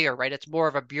less clear, right? It's more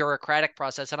of a bureaucratic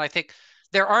process. And I think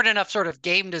there aren't enough sort of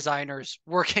game designers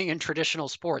working in traditional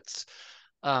sports,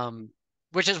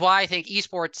 which is why I think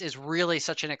esports is really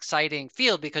such an exciting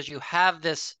field, because you have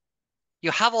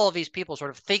all of these people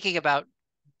sort of thinking about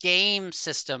game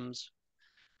systems,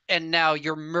 and now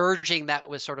you're merging that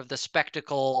with sort of the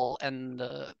spectacle and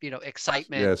the,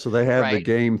 excitement, Yeah, so they have the right?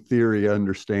 game theory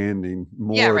understanding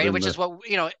Yeah, more right. than Which is the. what,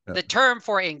 Yeah, the term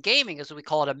for in gaming is, we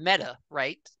call it a meta,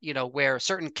 right? Where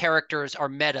certain characters are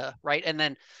meta, right? And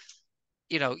then,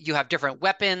 you have different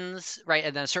weapons, right?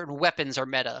 And then certain weapons are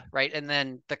meta, right? And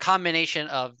then the combination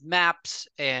of maps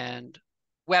and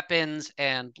weapons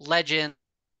and legends,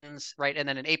 right? And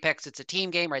then in Apex, it's a team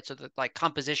game, right? So the like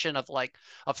composition of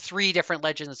of three different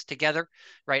legends together,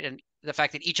 right? And the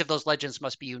fact that each of those legends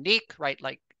must be unique, right?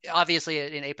 Like obviously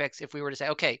in Apex, if we were to say,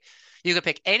 okay, you could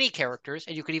pick any characters,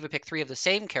 and you could even pick three of the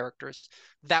same characters,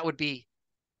 that would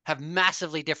have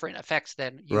massively different effects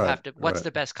than you right, have to, what's right,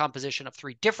 the best composition of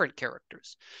three different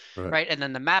characters, right. right? And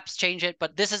then the maps change it.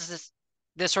 But this is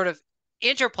this sort of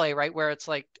interplay, right? Where it's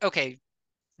like, okay,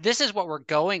 this is what we're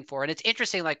going for. And it's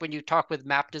interesting, like when you talk with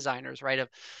map designers, right? Of,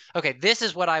 okay, this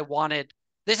is what I wanted.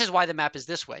 This is why the map is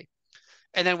this way.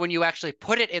 And then when you actually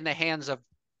put it in the hands of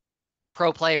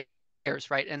pro players,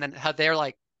 right? And then how they're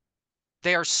like,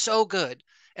 they are so good,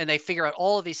 and they figure out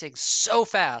all of these things so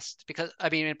fast, because I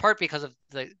mean, in part because of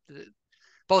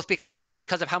both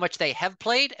because of how much they have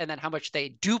played and then how much they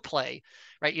do play,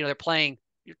 right? They're playing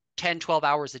 10, 12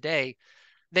 hours a day.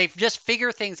 They just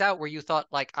figure things out where you thought,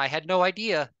 like, I had no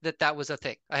idea that that was a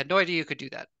thing. I had no idea you could do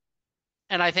that.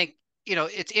 And I think,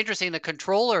 it's interesting. The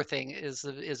controller thing is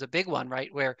a big one,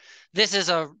 right? Where this is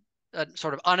a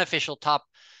sort of unofficial top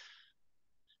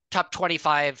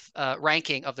 25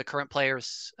 ranking of the current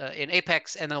players in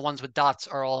Apex, and the ones with dots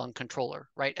are all on controller,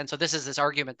 right? And so this is this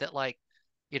argument that, like,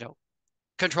 you know,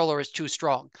 controller is too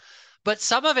strong. But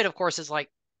some of it, of course, is like,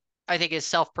 I think is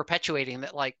self-perpetuating,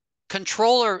 that like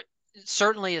controller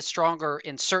certainly is stronger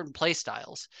in certain play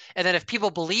styles. And then if people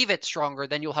believe it's stronger,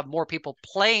 then you'll have more people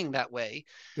playing that way,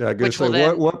 Yeah, I gotta which say, will what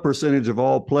then, what percentage of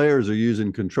all players are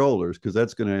using controllers? Because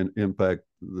that's going to impact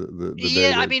the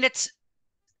yeah, I data. mean,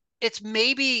 it's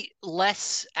maybe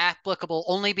less applicable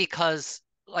only because,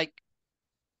 like,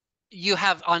 you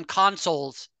have on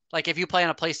consoles, like if you play on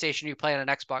a PlayStation, you play on an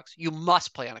Xbox, you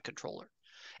must play on a controller.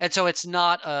 And so it's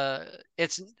not,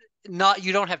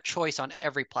 you don't have choice on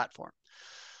every platform.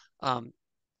 Um,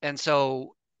 and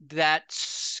so that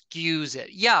skews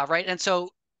it. Yeah, right. And so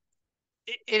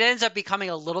it ends up becoming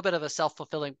a little bit of a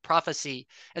self-fulfilling prophecy.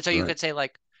 And so you Right. could say,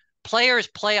 like, players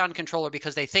play on controller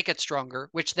because they think it's stronger,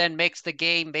 which then makes the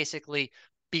game basically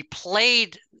be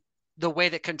played the way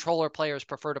that controller players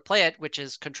prefer to play it, which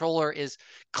is controller is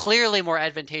clearly more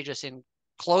advantageous in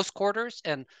close quarters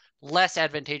and less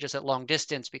advantageous at long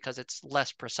distance because it's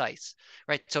less precise,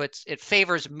 right? So it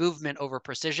favors movement over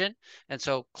precision, and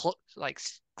so like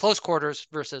close quarters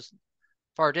versus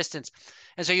far distance.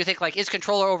 And so you think, like, is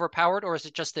controller overpowered, or is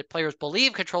it just that players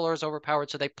believe controller is overpowered,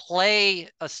 so they play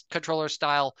a controller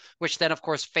style, which then of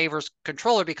course favors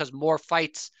controller because more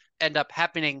fights end up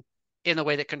happening in the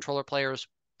way that controller players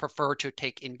prefer to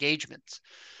take engagements.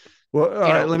 Well, all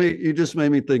You right. know, You just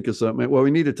made me think of something. Well,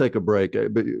 we need to take a break,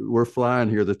 but we're flying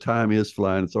here. The time is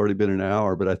flying. It's already been an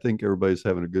hour, but I think everybody's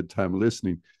having a good time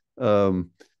listening.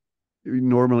 Um,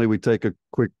 Normally we take a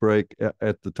quick break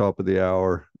at the top of the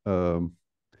hour.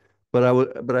 But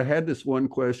I had this one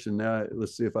question. Now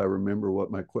let's see if I remember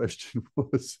what my question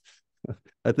was.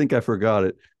 I think I forgot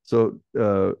it. So,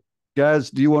 guys,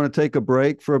 do you want to take a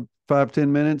break for 5-10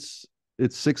 minutes?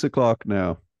 It's 6 o'clock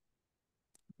now.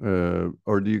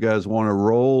 Or do you guys want to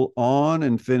roll on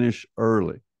and finish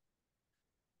early?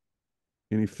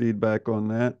 Any feedback on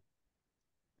that?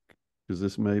 Because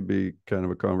this may be kind of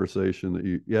a conversation that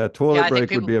yeah, yeah, toilet I think break would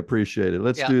people, be appreciated.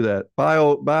 Let's yeah, do that.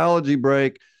 Biology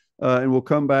break, and we'll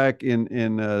come back in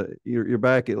you're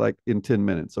back at like in 10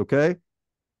 minutes, okay?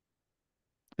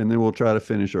 And then we'll try to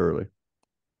finish early.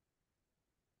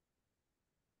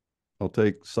 I'll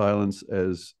take silence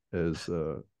as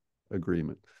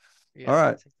agreement. All yeah, I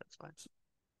right, think that's fine.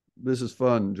 this is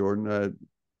fun, Jordan.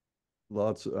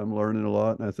 I'm learning a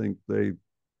lot, and I think they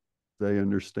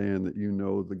understand that you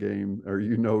know the game, or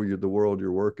you're the world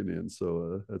you're working in.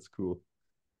 So that's cool.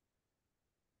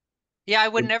 Yeah, I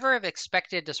would never have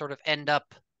expected to sort of end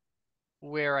up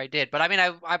where I did, but I mean,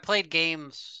 I played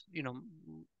games,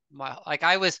 like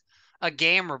I was a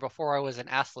gamer before I was an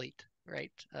athlete,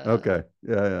 right? Okay.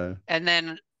 Yeah. Yeah. And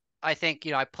then I think,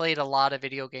 I played a lot of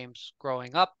video games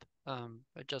growing up. I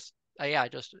just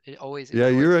always Yeah,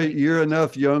 enjoyed playing you're games.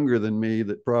 enough younger than me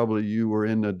that probably you were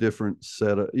in a different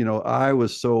set of, I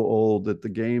was so old that the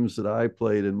games that I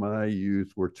played in my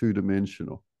youth were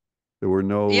two-dimensional. There were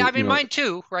Yeah, no, I mean mine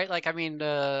too, right? Like I mean,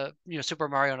 Super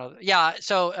Mario and yeah.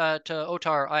 So to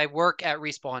Otar, I work at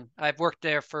Respawn. I've worked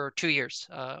there for 2 years,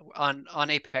 on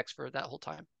Apex for that whole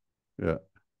time. yeah.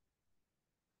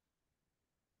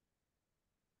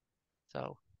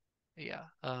 So yeah,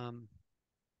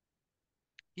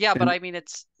 yeah. But And I mean,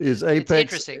 is it's Apex,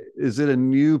 interesting. is it a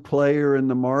new player in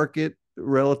the market,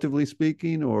 relatively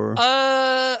speaking, or?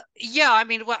 Yeah. I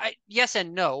mean, yes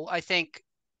and no. I think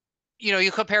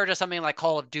you compare it to something like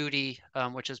Call of Duty,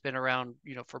 which has been around,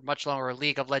 for much longer.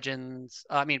 League of Legends.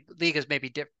 I mean, League is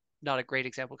maybe not a great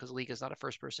example because League is not a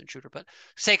first-person shooter, but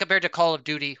say compared to Call of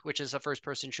Duty, which is a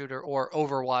first-person shooter, or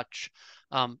Overwatch,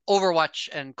 Overwatch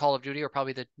and Call of Duty are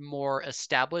probably the more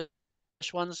established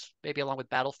ones, maybe along with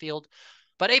Battlefield.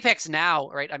 But Apex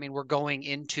now, right? I mean, we're going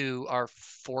into our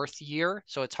fourth year,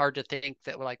 so it's hard to think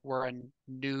that we're a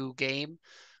new game.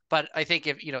 But I think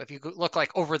if you look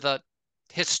like over the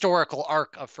historical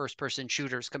arc of first person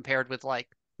shooters compared with like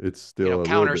It's still a little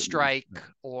Counter bit new. Strike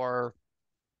or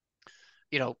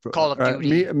All Call of right,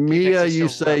 Duty. Apex Mia, is you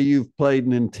still say relative. you've played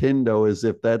Nintendo as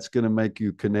if that's going to make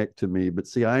you connect to me, but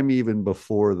see, I'm even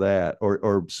before that,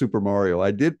 or Super Mario.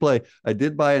 I did buy a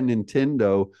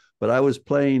Nintendo, but I was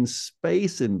playing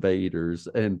Space Invaders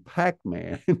and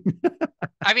Pac-Man.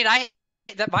 I mean, I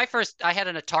had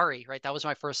an Atari, right? That was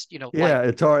my first, Yeah,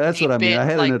 Atari. That's what I mean. 8-bit, I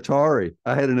had an Atari.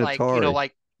 I had an Atari.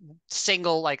 like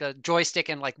single, like a joystick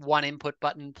and like one input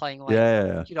button playing like,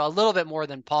 Yeah, a little bit more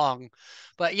than Pong.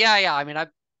 But yeah, yeah. I mean, I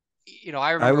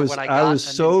remember when I I got was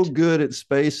a so Nint. good at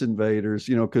Space Invaders,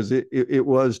 because it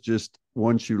was just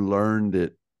once you learned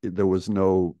it, there was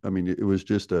no. I mean, it was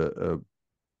just a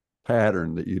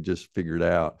pattern that you just figured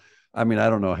out. I mean, I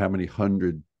don't know how many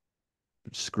hundred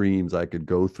screens I could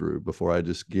go through before I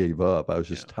just gave up. I was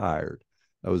Yeah, just tired.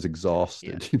 I was yeah,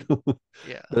 exhausted,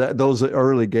 yeah. But those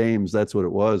early games, that's what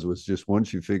it was just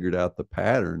once you figured out the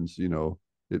patterns,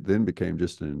 it then became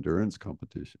just an endurance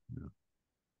competition.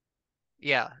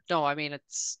 Yeah. No, I mean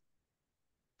it's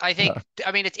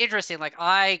interesting. Like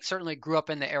I certainly grew up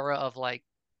in the era of like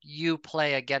you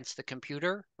play against the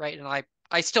computer, right? And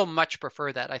I still much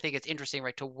prefer that. I think it's interesting,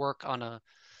 right, to work on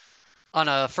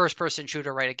a first person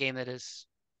shooter, right? A game that is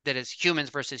humans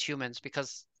versus humans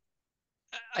because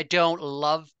I don't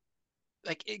love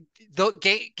like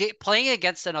playing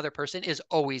against another person is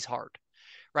always hard,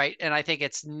 right? And I think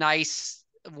it's nice.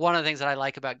 One of the things that I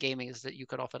like about gaming is that you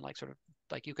could often like sort of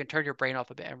like you can turn your brain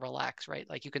off a bit and relax, right?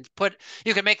 Like you can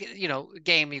make it,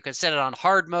 game, you can set it on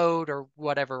hard mode or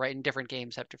whatever, right? And different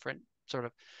games have different sort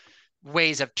of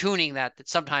ways of tuning that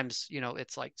sometimes,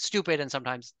 it's like stupid and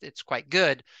sometimes it's quite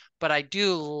good. But I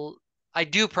do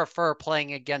prefer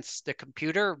playing against the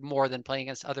computer more than playing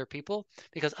against other people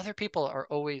because other people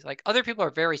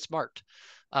are very smart.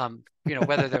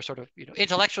 Whether they're sort of,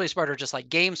 intellectually smart or just like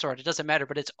game smart, it doesn't matter,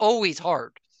 but it's always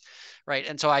hard, right?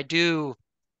 And so I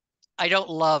don't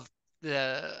love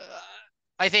the,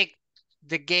 I think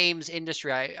the games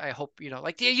industry, I hope,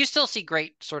 like you still see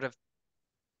great sort of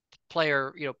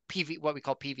player, what we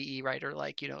call PvE, right? Or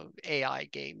like, AI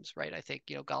games, right? I think,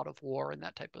 God of War and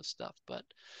that type of stuff. But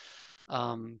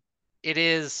um it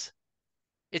is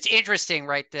it's interesting,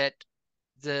 right, that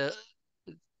the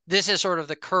this is sort of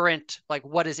the current like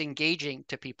what is engaging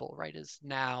to people, right, is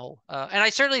now and I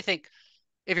certainly think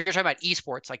if you're talking about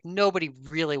esports, like nobody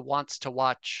really wants to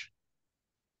watch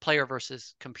player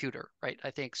versus computer, right? I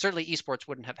think certainly esports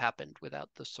wouldn't have happened without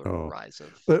the sort of Oh, rise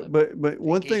of but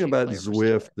one thing engaging about player versus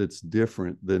Zwift player. that's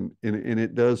different than, and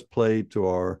it does play to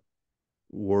our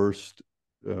worst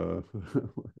uh,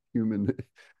 human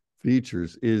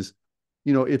features is,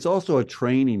 it's also a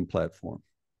training platform.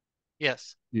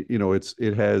 Yes.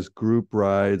 It has group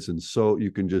rides, and so you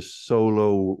can just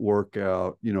solo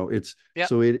workout. It's Yep.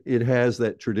 so it has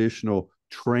that traditional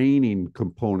training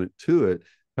component to it.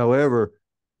 However,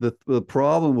 the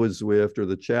problem with Zwift, or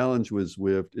the challenge with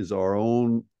Zwift, is our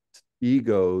own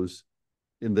egos,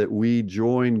 in that we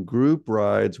join group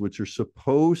rides which are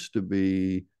supposed to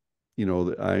be,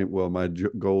 my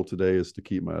goal today is to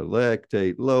keep my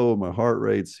lactate low, my heart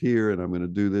rate's here, and I'm going to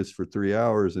do this for 3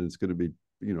 hours, and it's going to be,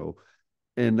 you know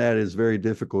and that is very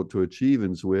difficult to achieve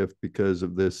in Zwift because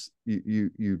of this.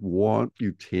 You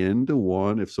tend to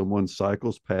want, if someone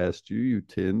cycles past you, you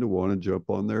tend to want to jump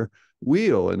on their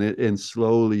wheel, and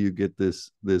slowly you get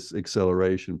this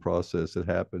acceleration process that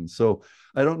happens. So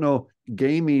I don't know,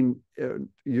 gaming,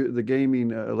 the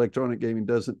gaming, electronic gaming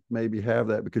doesn't maybe have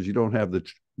that because you don't have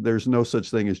there's no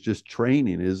such thing as just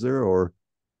training, is there? Or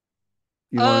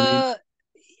you know what I mean? Uh,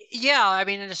 yeah, I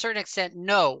mean, in a certain extent,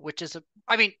 no, which is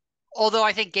I mean, although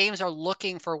I think games are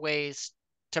looking for ways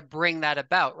to bring that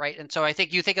about, right? And so I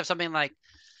think you think of something like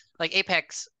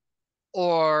Apex,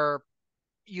 or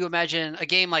you imagine a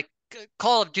game like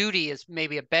Call of Duty is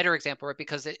maybe a better example, right?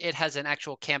 Because it has an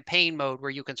actual campaign mode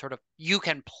where you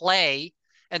can play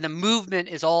and the movement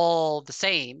is all the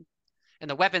same and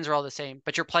the weapons are all the same,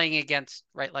 but you're playing against,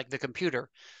 right, like the computer.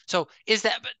 So is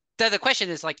that, but the question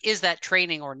is like, is that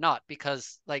training or not?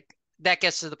 Because like that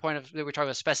gets to the point of that we're talking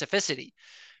about specificity,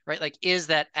 right? Like, is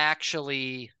that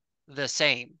actually the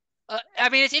same? I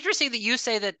mean, it's interesting that you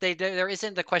say that there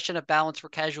isn't the question of balance for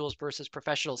casuals versus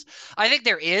professionals. I think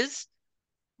there is.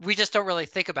 We just don't really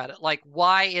think about it. Like,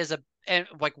 why is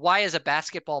a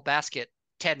basketball basket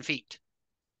 10 feet?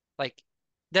 Like,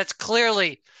 that's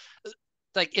clearly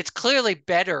like it's clearly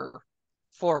better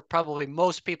for probably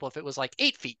most people if it was like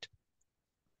 8 feet.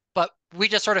 But we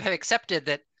just sort of have accepted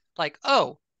that, like,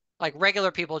 oh, like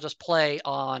regular people just play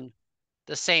on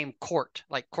the same court.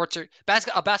 Like courts are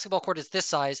a basketball court is this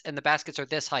size and the baskets are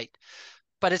this height.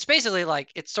 But it's basically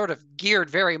like it's sort of geared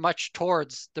very much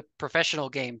towards the professional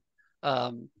game,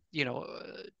 um, you know,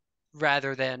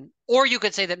 rather than, or you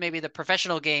could say that maybe the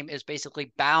professional game is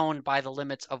basically bound by the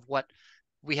limits of what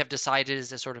we have decided is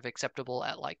sort of acceptable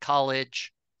at like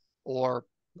college or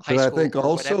high But I school think or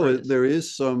whatever it also is. there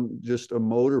is some just a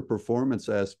motor performance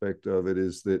aspect of it,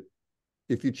 is that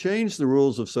if you change the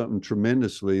rules of something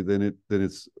tremendously, then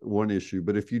it's one issue.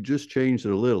 But if you just change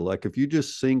it a little, like if you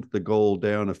just sink the goal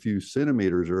down a few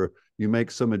centimeters, or you make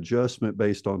some adjustment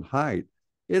based on height,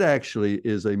 it actually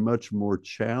is a much more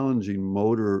challenging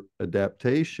motor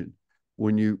adaptation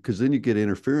when you, because then you get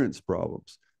interference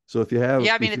problems. So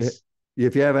Yeah, I mean it's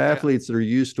if you have yeah. athletes that are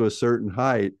used to a certain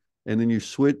height, and then you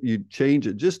change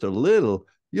it just a little,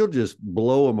 you'll just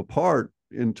blow them apart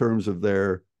in terms of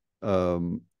their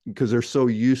because they're so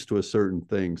used to a certain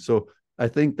thing. So I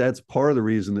think that's part of the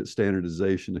reason that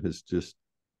standardization has just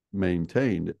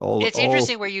maintained It's all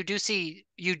interesting where you do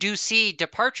see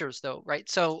departures though, right?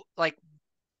 So like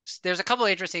there's a couple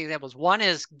of interesting examples. One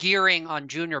is gearing on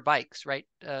junior bikes, right?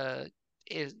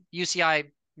 Is UCI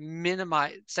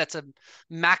minimize sets a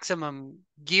maximum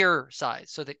gear size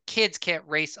so that kids can't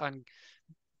race on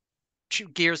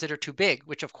gears that are too big,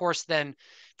 which of course then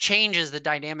changes the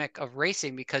dynamic of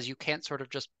racing because you can't sort of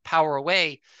just power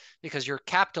away because you're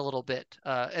capped a little bit.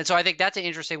 And so I think that's an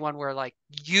interesting one where like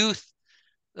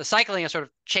the cycling has sort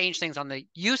of changed things on the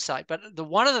youth side. But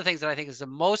one of the things that I think is the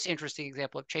most interesting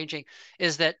example of changing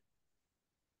is that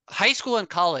high school and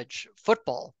college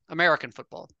football, American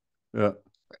football, yeah.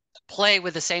 play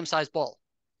with the same size ball.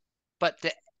 But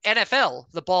the NFL,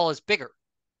 the ball is bigger.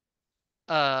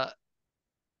 Uh,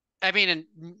 I mean, and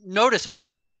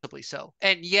noticeably so.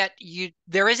 And yet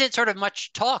there isn't sort of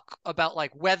much talk about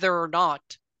like whether or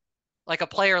not like a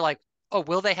player like, oh,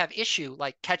 will they have issue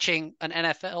like catching an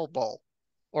NFL ball?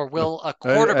 Or will a I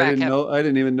quarterback didn't have, know, I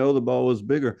didn't even know the ball was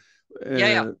bigger. yeah,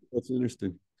 yeah. That's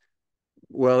interesting.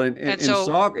 Well, And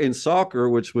so, in soccer,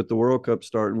 which with the World Cup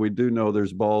starting, we do know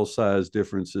there's ball size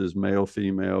differences, male,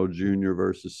 female, junior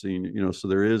versus senior. So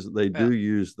they yeah. do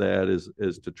use that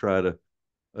as to try to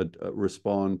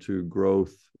respond to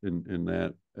growth in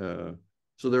that.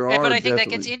 So there But are I think that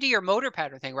gets definitely, into your motor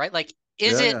pattern thing, right? Like,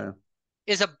 yeah, yeah.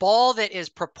 is a ball that is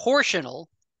proportional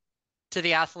to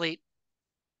the athlete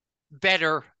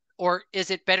better, or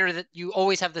is it better that you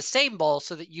always have the same ball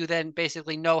so that you then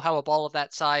basically know how a ball of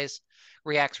that size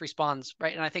reacts, responds,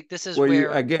 right? And I think this is Well,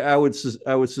 where, I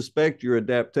would suspect your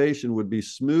adaptation would be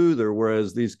smoother,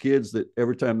 whereas these kids that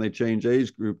every time they change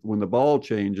age group, when the ball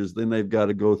changes, then they've got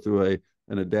to go through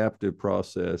an adaptive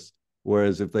process.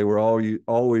 Whereas if they were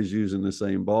always using the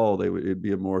same ball, it'd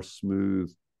be a more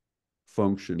smooth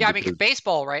function yeah, I mean, because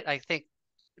baseball, right? I think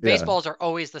yeah, baseballs are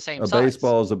always the same a size.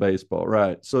 baseball is a baseball,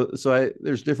 right?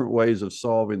 There's different ways of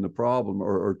solving the problem,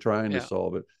 or trying to Yeah.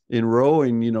 solve it. In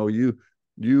rowing, you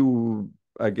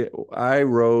I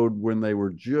rode when they were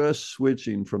just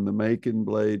switching from the Macon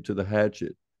blade to the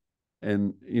hatchet,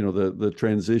 and the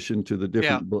transition to the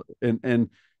Yeah. different, and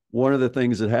one of the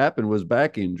things that happened was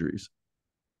back injuries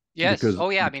Yes. because Oh,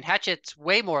 yeah. I mean, hatchet's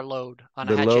way more load on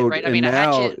a the hatchet, load, right? I and mean, a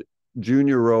now hatchet.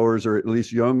 junior rowers, or at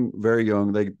least young, very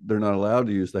young, they're not allowed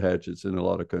to use the hatchets in a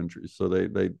lot of countries. So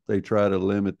they try to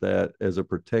limit that as a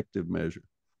protective measure.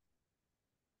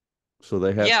 So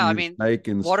they have to Yeah, I use mean,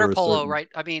 makings water for a polo, certain. right?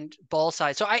 I mean, ball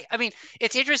size. So I mean,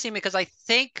 it's interesting because I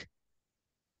think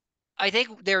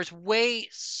there's way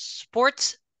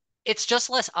sports, it's just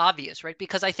less obvious, right?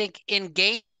 Because I think in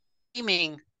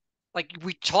gaming, like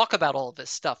we talk about all of this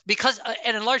stuff because,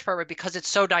 and in large part, right, because it's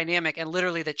so dynamic and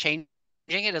literally the changing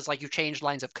it is like you change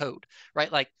lines of code,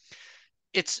 right? Like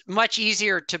it's much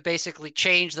easier to basically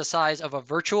change the size of a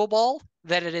virtual ball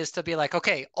than it is to be like,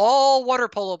 okay, all water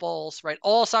polo balls, right?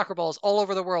 All soccer balls all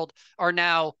over the world are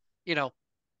now, you know,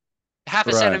 half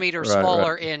a Right, centimeter right.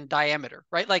 smaller in diameter,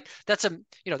 right? Like that's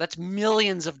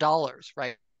millions of dollars,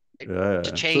 right? To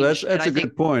Yeah. So change. And that's I a think,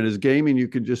 good point. Is gaming, you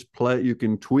can just play, you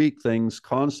can tweak things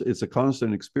constant. It's a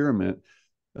constant experiment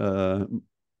uh,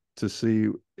 to see.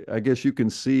 I guess you can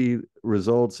see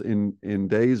results in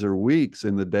days or weeks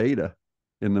in the data,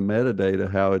 in the metadata,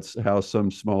 how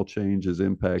some small change is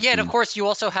yeah, and of impacting. course you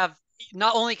also have,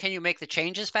 not only can you make the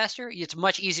changes faster, it's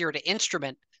much easier to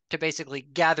instrument to basically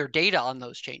gather data on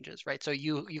those changes, right? So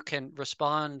you can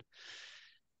respond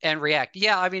and react.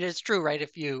 Yeah, I mean it's true, right?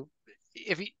 If you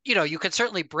you could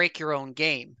certainly break your own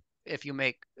game if you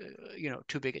make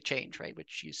too big a change, right?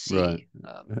 Which you Right. see.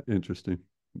 Interesting.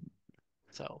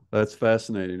 So That's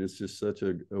fascinating. It's just such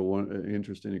an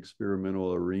interesting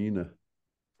experimental arena.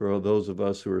 For those of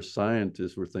us who are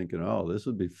scientists, we're thinking, oh, this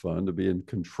would be fun to be in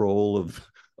control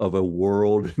of a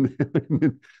world,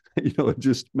 and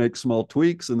just make small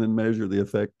tweaks and then measure the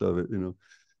effect of it.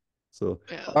 So,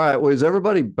 yeah. all right. Well, is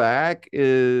everybody back? I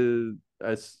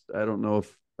don't know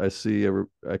if I see ever.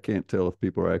 I can't tell if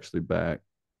people are actually back,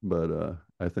 but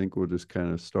I think we'll just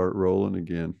kind of start rolling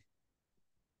again.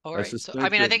 All I right. So I suspect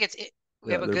mean I that, think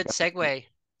we yeah, have a they're good back. segue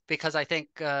because I think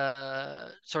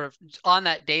sort of on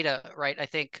that data, right? I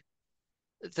think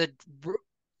the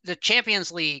the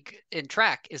Champions League in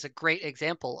track is a great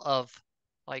example of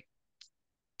like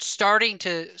starting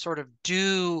to sort of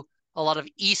do a lot of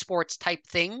esports type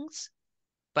things,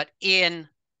 but in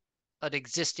an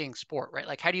existing sport, right?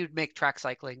 Like how do you make track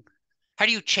cycling? How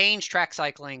do you change track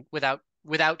cycling without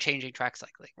changing track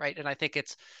cycling, right? And I think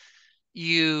it's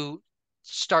you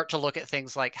start to look at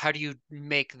things like how do you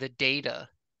make the data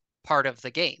part of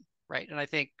the game, right? And I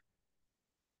think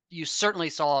you certainly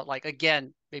saw like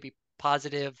again maybe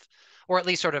positive or at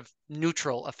least sort of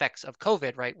neutral effects of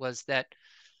COVID, right? Was that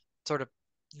sort of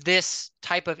this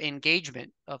type of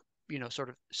engagement of sort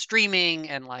of streaming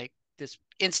and like this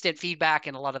instant feedback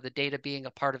and a lot of the data being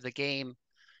a part of the game,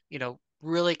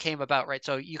 really came about, right?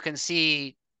 So you can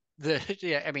see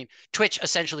yeah, I mean, Twitch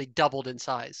essentially doubled in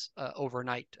size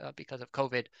overnight because of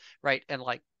COVID, right? And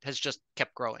like has just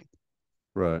kept growing,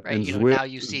 Right. right? And Now Zwift,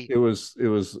 you see, it was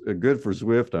good for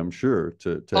Zwift, I'm sure,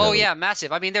 to oh have a. yeah,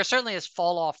 massive. I mean, there certainly is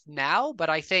fall off now, but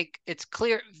I think it's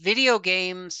clear video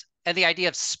games and the idea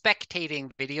of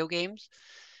spectating video games,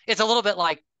 it's a little bit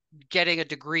like getting a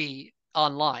degree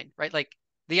online, right? Like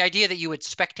the idea that you would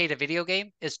spectate a video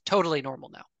game is totally normal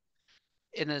now.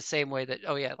 In the same way that,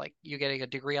 oh yeah, like you getting a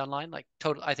degree online, like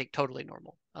total, I think totally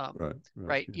normal. Right,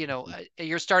 right. Right. Interesting.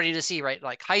 You're starting to see, right,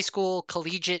 like high school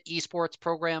collegiate esports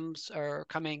programs are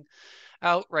coming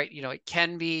out, right? It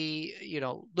can be,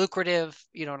 lucrative,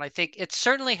 and I think it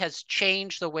certainly has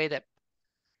changed the way that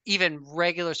even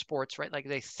regular sports, right? Like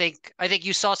I think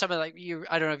you saw some of like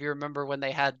I don't know if you remember when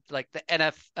they had like the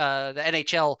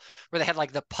NHL where they had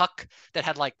like the puck that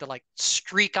had like the like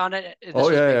streak on it. Oh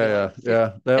This was yeah, maybe yeah, like,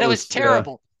 yeah, yeah. and it was Yeah.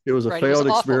 terrible, It was a right? It was failed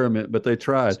awful. experiment, but they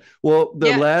tried. Well,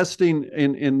 the Yeah. lasting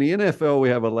in the NFL, we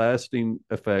have a lasting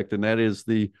effect, and that is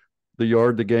the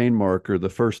yard to gain marker, the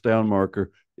first down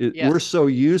marker. We're Yes. so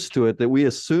used to it that we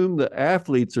assume the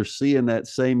athletes are seeing that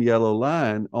same yellow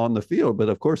line on the field, but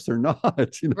of course they're not.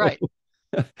 Right.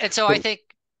 And so I But think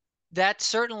that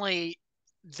certainly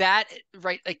that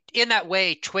right like in that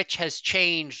way Twitch has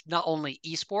changed not only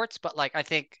esports but like I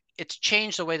think it's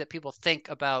changed the way that people think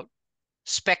about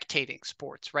spectating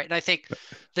sports, right? And I think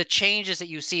the changes that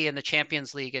you see in the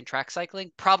Champions League and track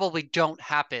cycling probably don't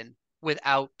happen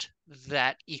without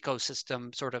that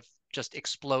ecosystem sort of just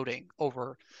exploding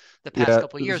over the past yeah,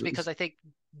 couple of years because I think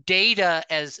data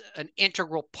as an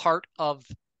integral part of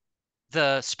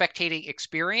the spectating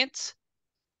experience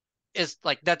is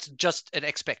like that's just an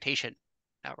expectation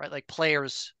now, right? Like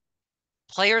players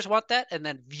want that and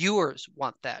then viewers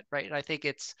want that, right? And I think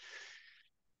it's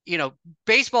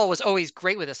baseball was always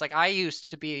great with this. Like I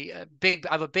used to be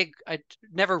I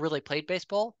never really played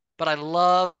baseball, but I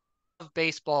love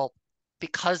baseball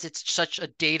because it's such a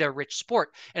data rich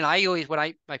sport. And I always,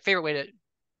 my favorite way to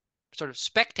sort of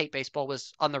spectate baseball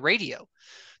was on the radio,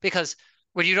 because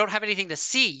when you don't have anything to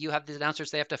see, you have the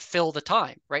announcers, they have to fill the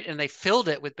time, right? And they filled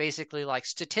it with basically like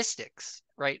statistics,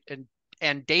 right?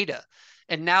 And data.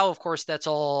 And now, of course, that's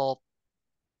all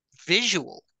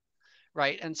visual,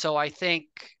 right? And so I think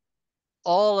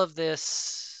all of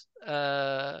this,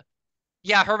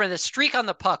 yeah, Herman, the streak on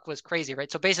the puck was crazy,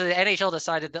 right? So basically, the NHL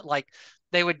decided that like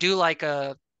they would do like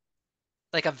a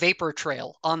vapor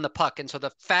trail on the puck, and so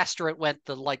the faster it went,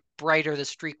 the like brighter the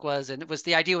streak was. And it was,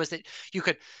 the idea was that you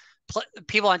could,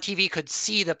 people on TV could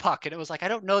see the puck, and it was like, I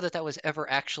don't know that that was ever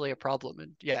actually a problem.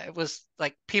 And yeah, it was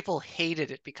like people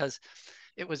hated it because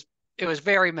it was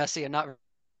very messy and not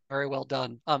very well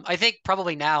done. I think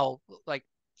probably now like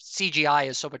CGI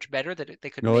is so much better that they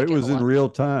could No, it make it a was in lot. real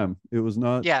time. It was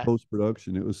not Yeah, post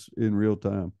production. It was in real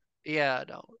time. yeah,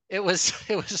 no, it was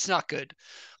it was not good,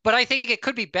 but I think it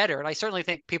could be better, and I certainly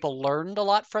think people learned a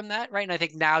lot from that, right? And I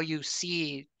think now you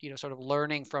see, sort of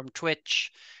learning from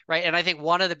Twitch, right? And I think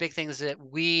one of the big things that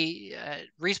we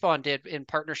Respawn did in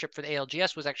partnership for the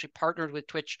ALGS was actually partnered with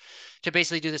Twitch to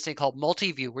basically do this thing called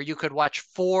multi-view, where you could watch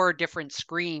 4 different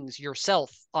screens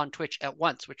yourself on Twitch at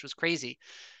once, which was crazy,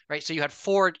 right? So you had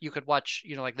 4, you could watch,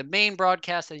 like the main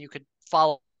broadcast, and you could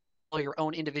follow your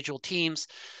own individual teams.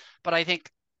 But I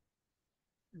think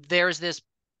there's this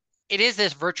it is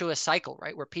this virtuous cycle,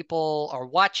 right? Where people are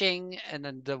watching, and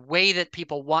then the way that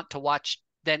people want to watch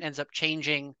then ends up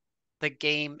changing the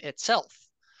game itself,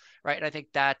 right? And I think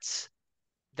that's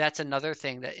another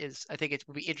thing that is, I think it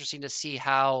would be interesting to see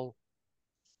how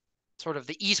sort of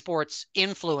the esports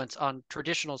influence on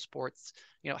traditional sports,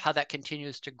 how that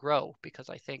continues to grow, because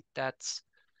I think it's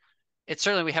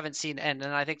certainly, we haven't seen end.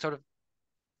 And I think sort of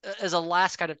as a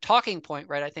last kind of talking point,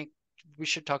 right? I think we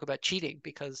should talk about cheating,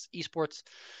 because esports,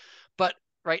 but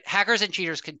right, hackers and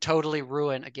cheaters can totally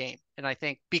ruin a game. And I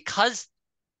think because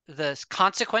the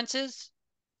consequences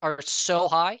are so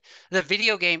high, the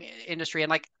video game industry, and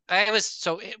like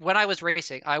when I was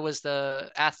racing, I was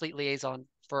the athlete liaison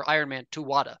for Ironman to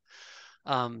WADA.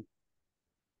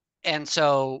 And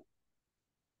so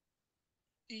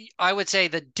I would say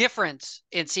the difference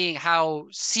in seeing how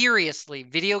seriously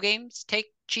video games take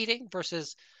cheating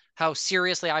versus how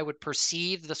seriously I would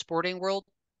perceive the sporting world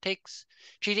takes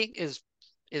cheating is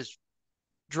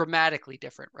dramatically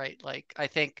different, right? Like I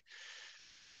think,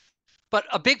 but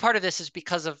a big part of this is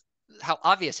because of how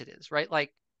obvious it is, right?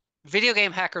 Like video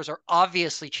game hackers are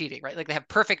obviously cheating, right? Like they have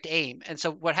perfect aim. And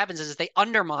so what happens is they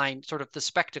undermine sort of the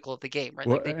spectacle of the game, right?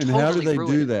 Well, Like they and how do totally they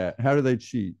ruin do it. that? How do they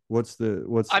cheat? What's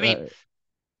I mean,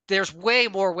 there's way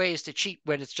more ways to cheat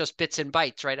when it's just bits and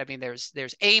bytes, right? I mean, there's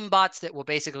aim bots that will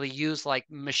basically use like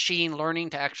machine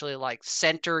learning to actually like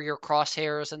center your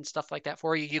crosshairs and stuff like that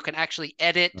for you. You can actually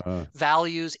edit uh,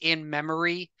 values in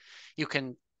memory. You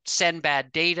can send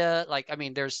bad data. Like, I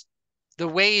mean, there's the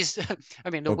ways, I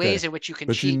mean, the okay, ways in which you can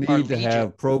but you cheat are need to legion.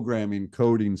 have programming,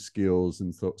 coding skills,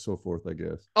 and so forth, I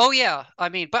guess. Oh yeah, I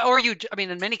mean, I mean,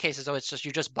 in many cases though, it's just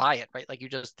you just buy it, right? Like you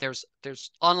just there's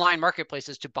online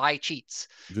marketplaces to buy cheats,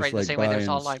 right? Just In the like same way there's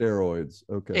buying online. steroids.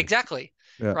 Okay. Exactly.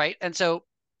 Yeah. Right. And so,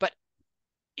 but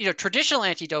traditional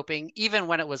anti-doping, even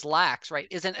when it was lax, right,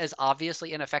 isn't as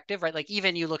obviously ineffective, right? Like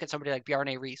even you look at somebody like Bjarne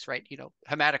Riis, right?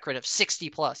 Hematocrit of 60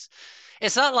 plus.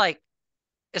 It's not like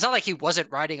he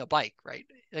wasn't riding a bike, right?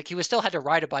 Like he was still had to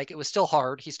ride a bike. It was still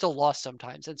hard. He still lost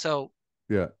sometimes. And so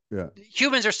Yeah. Yeah.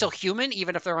 humans are still human,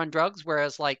 even if they're on drugs,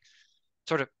 whereas like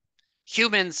sort of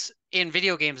humans in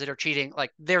video games that are cheating,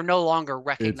 like they're no longer It's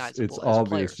recognizable as obvious.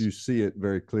 players. You see it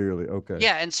very clearly. Okay.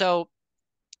 Yeah. And so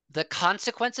the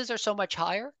consequences are so much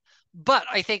higher. But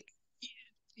I think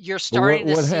you're But starting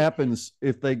to what see. happens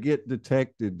if they get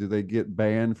detected? Do they get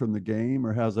banned from the game,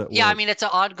 or how's that Yeah, I work? mean, it's an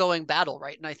ongoing battle,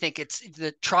 right? And I think it's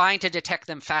the trying to detect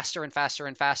them faster and faster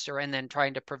and faster, and then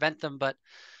trying to prevent them. But,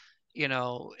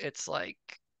 it's like,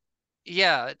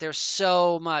 yeah, there's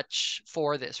so much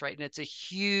for this, right? And it's a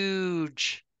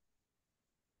huge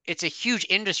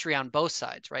industry on both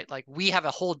sides, right? Like we have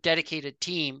a whole dedicated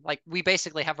team. Like we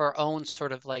basically have our own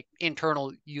sort of like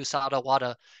internal USADA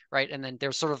WADA, right? And then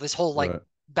there's sort of this whole like Right.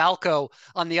 Balco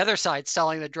on the other side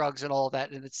selling the drugs and all of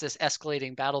that. And it's this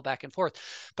escalating battle back and forth.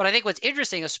 But I think what's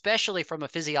interesting, especially from a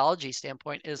physiology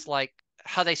standpoint, is like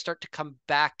how they start to come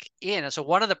back in. And so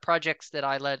one of the projects that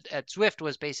I led at Zwift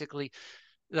was basically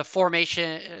the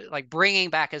formation, like bringing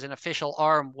back as an official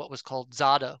arm what was called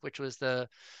ZADA, which was the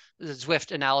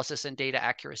Zwift analysis and data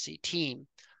accuracy team.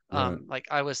 Right. Like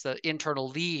I was the internal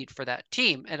lead for that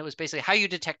team, and it was basically how you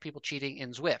detect people cheating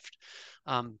in Zwift.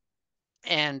 Um,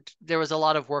 and there was a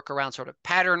lot of work around sort of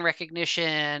pattern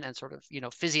recognition and sort of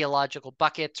physiological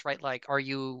buckets, right? Like, are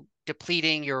you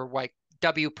depleting your like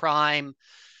W prime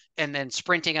and then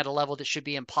sprinting at a level that should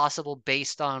be impossible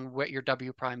based on what your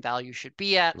W prime value should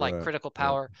be at, like Right. critical Right.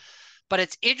 power. But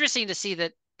it's interesting to see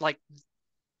that, like,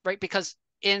 right, because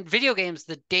in video games,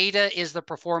 the data is the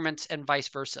performance and vice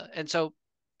versa. And so,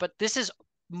 but this is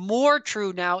more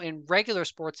true now in regular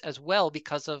sports as well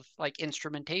because of like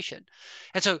instrumentation.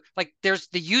 And so, like, there's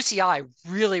the UCI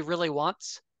really, really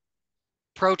wants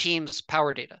pro teams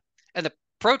power data. And the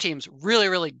pro teams really,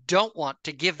 really don't want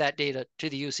to give that data to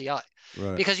the UCI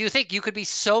Right. because you think you could be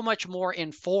so much more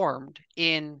informed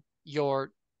in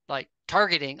your like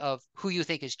targeting of who you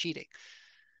think is cheating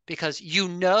because you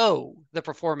know the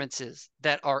performances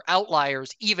that are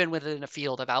outliers even within a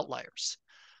field of outliers.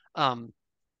 Um,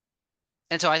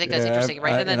 and so I think that's Yeah, interesting,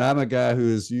 right? And and then I'm a guy who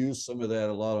has used some of that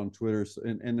a lot on Twitter.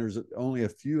 And there's only a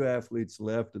few athletes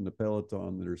left in the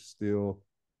peloton that are still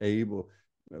able.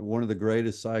 One of the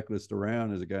greatest cyclists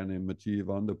around is a guy named Mathieu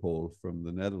van der Poel from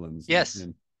the Netherlands, yes,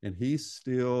 and he's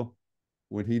still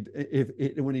when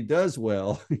he does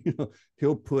well,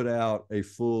 he'll put out a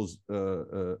full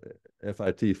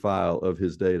FIT file of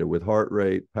his data with heart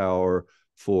rate, power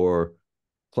for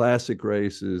classic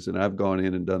races, and I've gone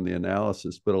in and done the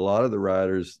analysis. But a lot of the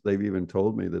riders, they've even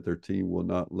told me that their team will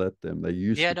not let them. They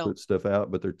used yeah, to no. put stuff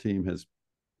out, but their team has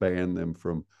banned them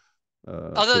from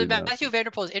Although putting out. Matthew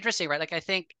Vanderpool is interesting, right? Like I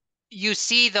think you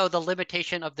see though the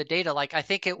limitation of the data. Like I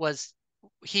think it was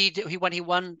he when he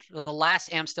won the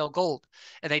last Amstel Gold,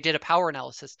 and they did a power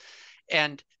analysis,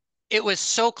 and it was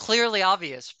so clearly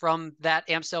obvious from that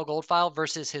Amstel Gold file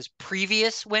versus his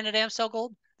previous win at Amstel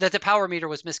Gold that the power meter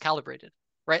was miscalibrated,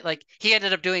 right? Like he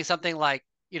ended up doing something like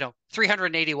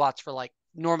 380 watts for like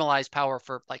normalized power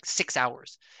for like 6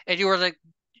 hours, and you were like,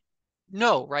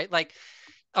 no, right? Like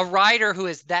a rider who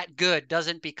is that good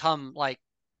doesn't become like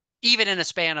even in a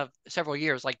span of several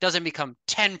years like doesn't become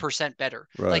 10% better.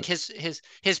 Right. Like his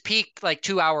peak like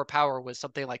 2 hour power was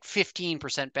something like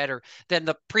 15% better than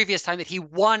the previous time that he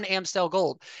won Amstel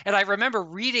Gold. And I remember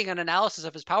reading an analysis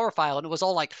of his power file and it was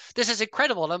all like, this is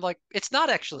incredible, and I'm like, it's not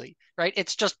actually, right?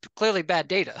 It's just clearly bad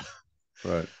data.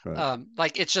 Right. Right.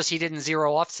 Like it's just he didn't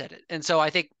zero offset it. And so I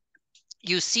think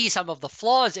you see some of the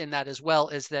flaws in that as well,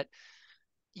 is that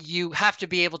you have to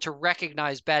be able to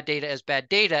recognize bad data as bad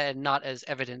data and not as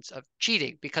evidence of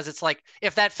cheating. Because it's like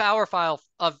if that Power file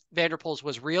of Vanderpool's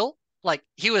was real, like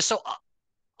he was so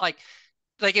like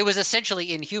like it was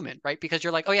essentially inhuman, right? Because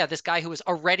you're like, oh yeah, this guy who was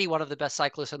already one of the best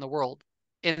cyclists in the world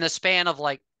in the span of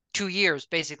like 2 years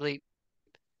basically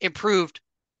improved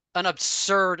an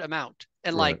absurd amount.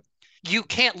 And like Right. you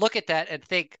can't look at that and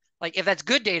think like if that's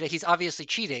good data, he's obviously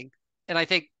cheating. And I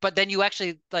think, but then you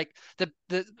actually like the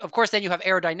of course then you have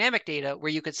aerodynamic data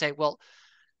where you could say, well,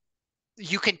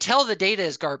 you can tell the data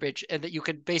is garbage and that you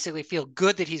can basically feel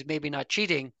good that he's maybe not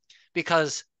cheating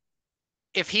because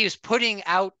if he's putting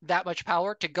out that much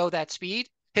power to go that speed,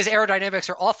 his aerodynamics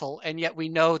are awful, and yet we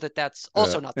know that that's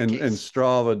also not the And case.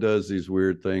 Strava does these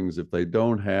weird things. If they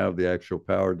don't have the actual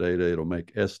power data, it'll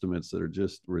make estimates that are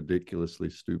just ridiculously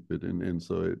stupid. And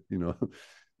so it,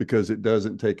 because it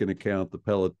doesn't take into account the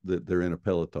pellet that they're in a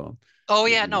peloton. Oh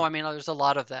yeah, You know, no, I mean there's a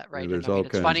lot of that, right? And there's I all mean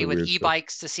it's kinds funny of with weird stuff.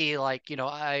 e-bikes to see like,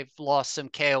 I've lost some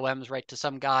KOMs right to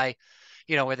some guy,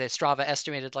 where the Strava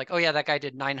estimated like, oh yeah, that guy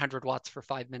did 900 watts for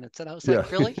 5 minutes. And I was Yeah.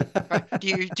 like, really? Right?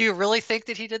 Do you really think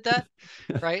that he did that?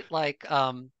 Right? Like,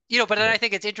 but then Yeah. I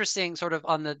think it's interesting sort of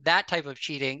on that type of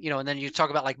cheating, and then you talk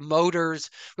about like motors,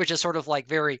 which is sort of like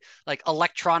very like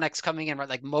electronics coming in, right?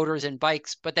 Like motors and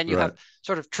bikes, but then you Right. have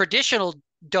sort of traditional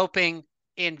doping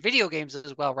in video games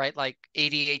as well, right? Like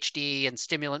ADHD and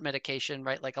stimulant medication,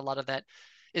 right? Like a lot of that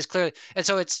is clearly, and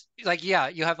so it's like, yeah,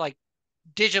 you have like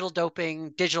digital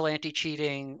doping, digital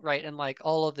anti-cheating, right? And like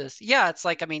all of this. Yeah, it's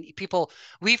like, I mean,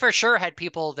 we for sure had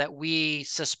people that we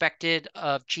suspected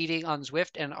of cheating on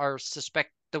Zwift, and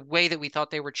the way that we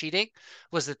thought they were cheating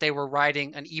was that they were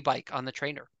riding an e-bike on the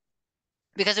trainer.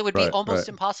 Because it would be Right. Right. almost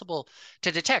impossible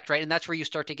to detect, right? And that's where you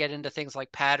start to get into things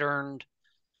like patterned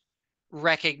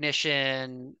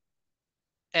recognition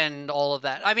and all of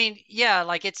that. I mean, yeah,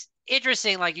 like it's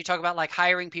interesting. Like you talk about like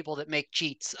hiring people that make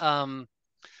cheats. Like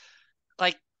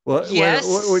Well,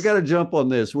 we got yes, to jump on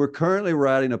this. We're currently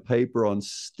writing a paper on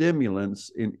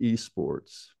stimulants in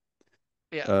esports.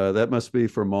 yeah, That must be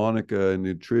for Monica and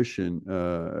nutrition.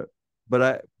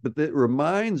 But it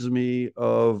reminds me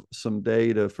of some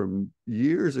data from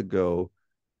years ago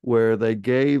where they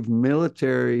gave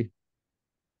military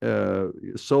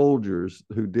soldiers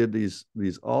who did these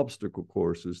obstacle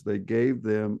courses, they gave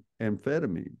them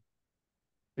amphetamine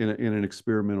in an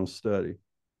experimental study.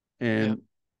 yeah, And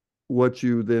what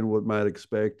might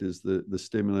expect is the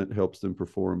stimulant helps them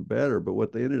perform better. But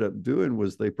what they ended up doing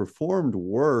was they performed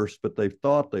worse, but they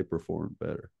thought they performed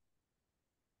better.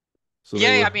 So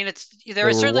Yeah, yeah, I mean, there they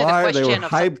is were certainly the wired, they were question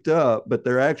of some. hyped up, but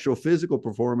their actual physical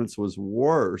performance was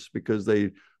worse because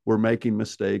they were making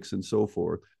mistakes and so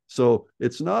forth. So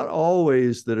it's not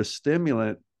always that a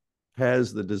stimulant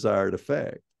has the desired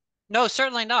effect. No,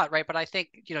 certainly not, right? But I think,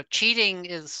 cheating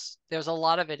is, there's a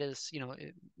lot of it is,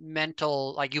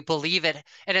 mental, like you believe it.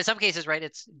 And in some cases, right,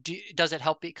 does it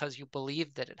help because you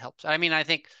believe that it helps? I mean, I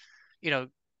think, you know,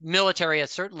 military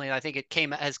has certainly, I think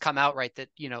has come out, right, that,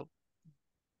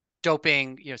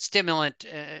 doping, stimulant,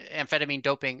 amphetamine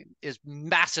doping is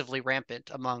massively rampant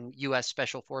among U.S.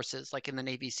 Special Forces, like in the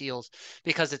Navy SEALs,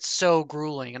 because it's so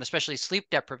grueling, and especially sleep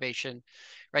deprivation,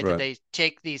 right? That Right. they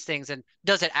take these things, and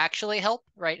does it actually help,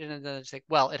 right? And then it's like,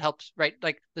 well, it helps, right?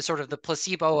 Like the sort of the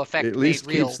placebo At effect made least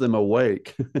keeps real. them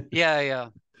awake. Yeah, yeah,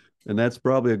 And that's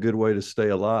probably a good way to stay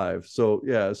alive. So,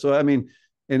 yeah. So, I mean,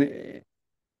 and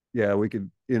yeah, we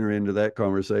could enter into that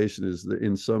conversation is that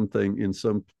in some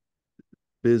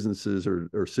businesses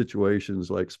or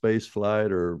situations like space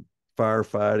flight or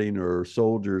firefighting or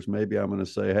soldiers, maybe I'm going to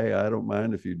say, hey, I don't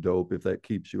mind if you dope if that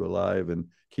keeps you alive and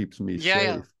keeps me yeah,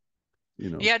 yeah, safe, you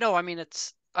know. yeah. No, I mean,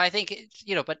 I think it's,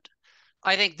 but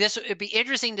I think it'd be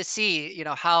interesting to see,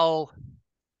 how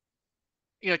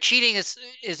cheating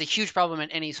is a huge problem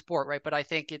in any sport, right? But I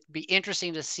think it'd be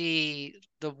interesting to see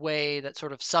the way that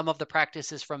sort of some of the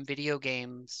practices from video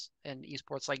games and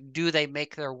esports, like, do they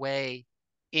make their way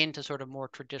into sort of more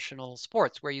traditional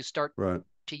sports where you start Right.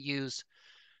 to use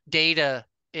data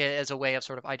as a way of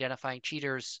sort of identifying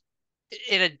cheaters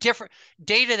in a different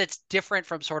data that's different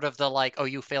from sort of the like, oh,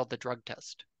 you failed the drug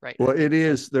test, right? Well, I think it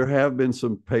is. There have been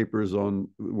some papers on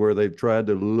where they've tried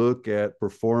to look at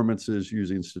performances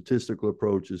using statistical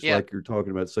approaches, yeah, like you're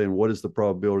talking about, saying what is the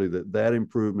probability that that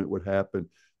improvement would happen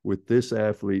with this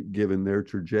athlete given their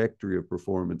trajectory of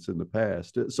performance in the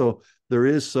past. So there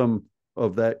is some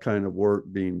of that kind of work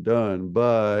being done,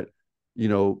 but you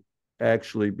know,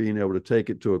 actually being able to take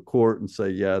it to a court and say,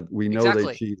 yeah, we know they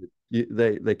exactly. cheated.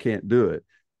 They can't do it,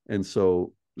 and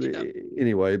so Yeah,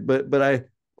 anyway, but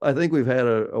I think we've had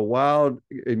a wild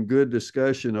and good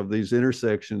discussion of these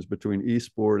intersections between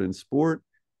esport and sport.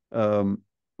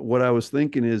 What I was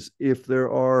thinking is if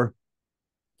there are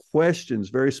questions,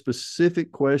 very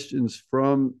specific questions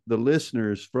from the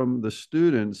listeners, from the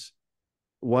students,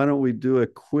 why don't we do a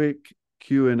quick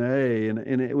Q&A? And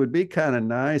it would be kind of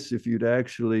nice if you'd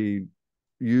actually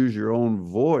use your own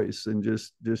voice and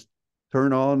just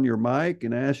turn on your mic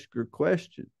and ask your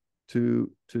question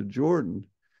to Jordan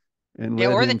and yeah,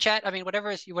 let or the him, chat. I mean,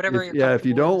 whatever if you're yeah, if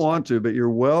you comfortable with don't is fine. want to, but you're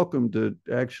welcome to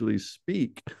actually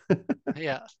speak.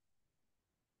 Yeah.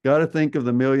 Got to think of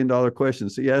the $1 million question.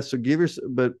 So yeah, so give your,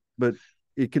 but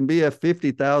it can be a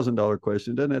 $50,000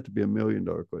 question. It doesn't have to be $1 million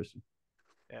question.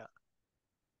 Yeah.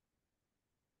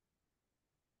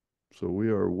 So we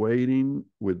are waiting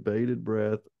with bated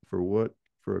breath for what,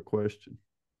 for a question.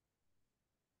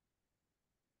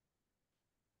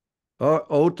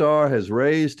 Otar has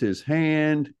raised his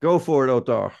hand. Go for it,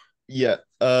 Otar. Yeah.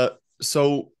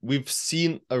 So we've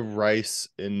seen a rise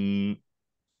in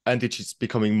anti-cheats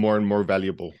becoming more and more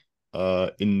valuable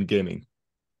in gaming.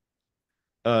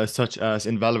 Such as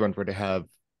in Valorant, where they have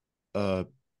uh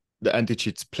the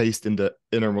anti-cheats placed in the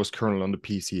innermost kernel on the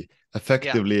PC, Yeah.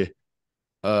 effectively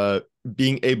uh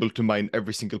being able to mine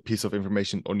every single piece of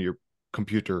information on your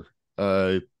computer,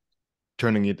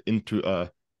 turning it into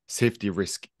a safety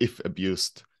risk if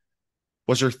abused.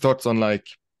 What's your thoughts on like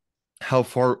how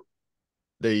far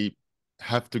they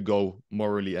have to go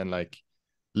morally and like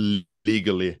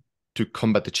legally to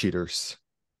combat the cheaters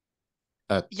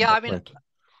at Yeah, I that mean, point?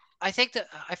 I think that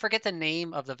I forget the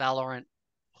name of the Valorant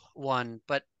one,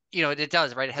 but it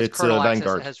does, right? It has It's kernel access, it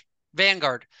Vanguard. has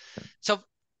Vanguard. So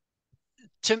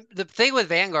the thing with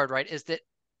Vanguard, right, is that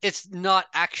it's not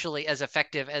actually as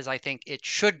effective as I think it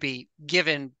should be,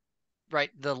 given, right,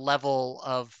 the level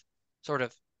of sort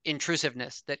of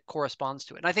intrusiveness that corresponds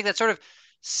to it. And I think that's sort of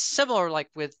similar, like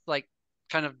with like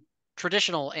kind of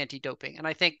traditional anti-doping. And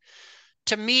I think,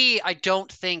 to me, I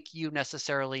don't think you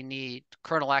necessarily need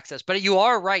kernel access, but you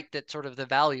are right that sort of the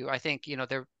value. I think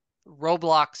they're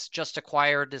Roblox just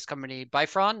acquired this company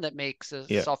Bifron that makes a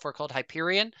Yeah. software called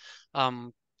Hyperion,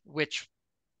 which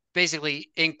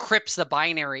basically encrypts the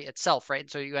binary itself, right?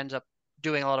 So you end up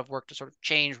doing a lot of work to sort of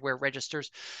change where it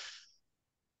registers.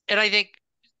 And I think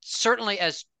certainly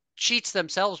as cheats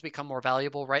themselves become more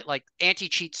valuable, right? Like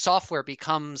anti-cheat software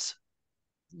becomes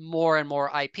more and more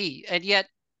IP. And yet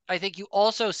I think you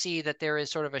also see that there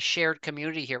is sort of a shared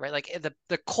community here, right? Like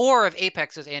the core of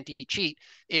Apex's anti-cheat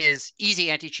is easy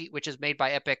anti-cheat, which is made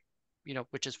by Epic,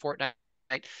 which is Fortnite.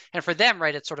 And for them,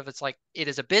 right, it's like it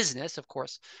is a business, of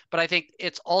course, but I think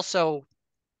it's also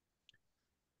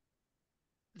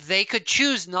they could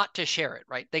choose not to share it,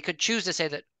 right? They could choose to say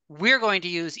that we're going to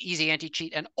use easy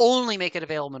anti-cheat and only make it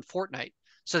available in Fortnite,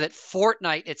 so that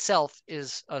Fortnite itself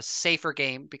is a safer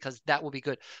game, because that will be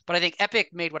good. But I think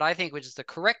Epic made what I think which is the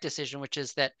correct decision, which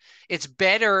is that it's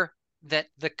better that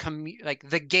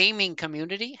the gaming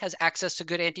community has access to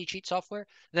good anti-cheat software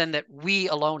than that we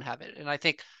alone have it. And I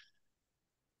think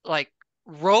like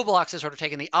Roblox has sort of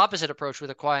taken the opposite approach with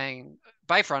acquiring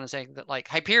Bifront and saying that like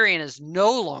Hyperion is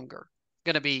no longer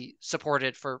going to be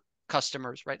supported for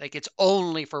customers, right? Like it's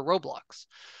only for Roblox.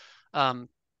 And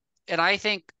I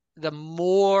think the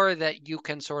more that you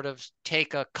can sort of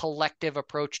take a collective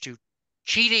approach to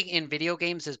cheating in video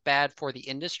games is bad for the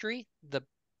industry, the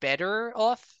better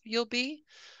off you'll be.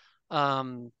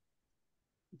 But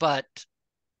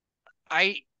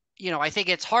I think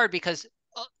it's hard because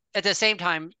at the same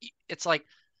time, it's like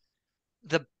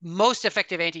the most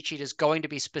effective anti-cheat is going to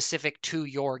be specific to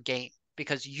your game,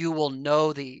 because you will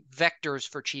know the vectors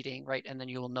for cheating, right? And then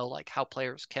you will know like how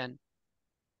players can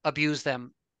abuse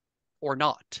them or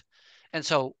not. And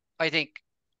so I think,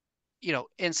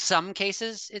 in some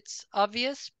cases it's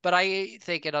obvious, but I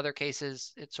think in other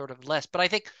cases it's sort of less. But I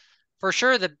think for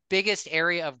sure the biggest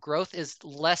area of growth is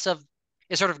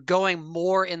sort of going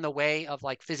more in the way of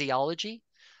like physiology,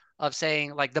 of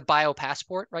saying like the bio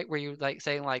passport, right? Where you like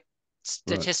saying like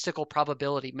statistical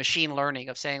probability, machine learning,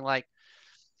 of saying like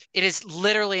it is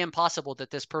literally impossible that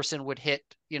this person would hit,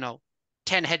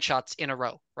 10 headshots in a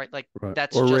row, right? Like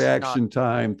that's or just not. reaction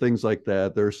time, things like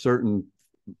that.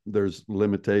 There's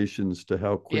limitations to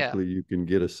how Yeah. quickly you can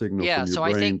get a signal Yeah. from your So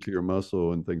I brain think, to your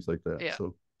muscle and things like that. yeah.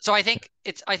 So So I think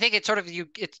it's sort of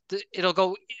it'll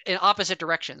go in opposite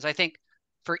directions. I think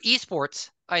for esports,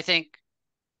 I think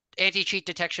anti-cheat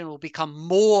detection will become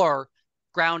more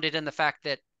grounded in the fact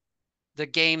that the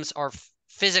games are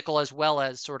physical as well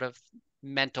as sort of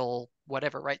mental,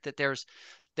 whatever, right? That there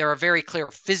are very clear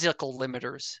physical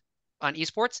limiters on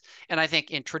esports. And I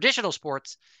think in traditional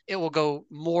sports, it will go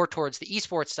more towards the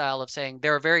esports style of saying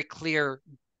there are very clear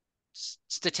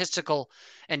statistical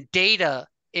and data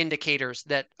indicators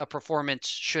that a performance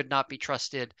should not be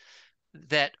trusted,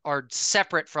 that are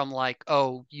separate from like,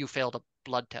 oh, you failed a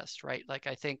blood test, right? Like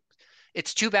I think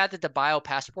it's too bad that the bio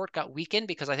passport got weakened,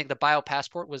 because I think the bio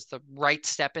passport was the right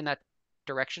step in that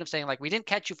direction of saying like, we didn't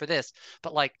catch you for this,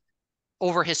 but like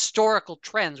over historical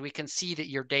trends, we can see that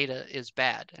your data is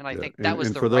bad. And I think that was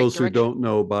and the for right those who direction. don't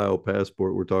know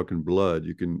biopassport, we're talking blood.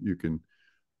 You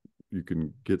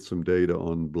can get some data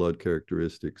on blood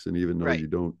characteristics, and even though Right. you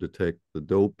don't detect the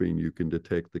doping, you can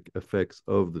detect the effects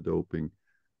of the doping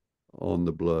on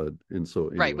the blood. And so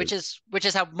Right. anyways, Which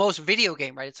is how most video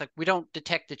game, right? It's like we don't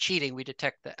detect the cheating, we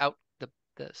detect the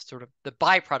sort of the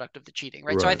byproduct of the cheating,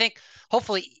 right? So I right. think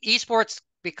hopefully esports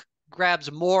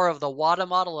grabs more of the WADA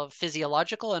model of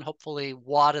physiological, and hopefully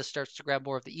WADA starts to grab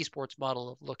more of the esports model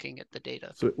of looking at the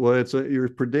data. So, well, you're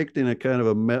predicting a kind of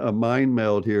a mind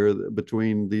meld here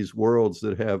between these worlds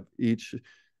that have each,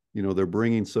 they're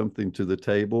bringing something to the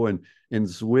table. And in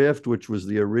Zwift, which was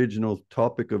the original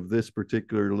topic of this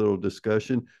particular little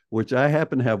discussion, which I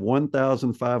happen to have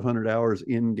 1,500 hours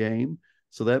in game.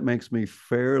 So that makes me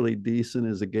fairly decent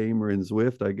as a gamer in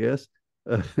Zwift, I guess.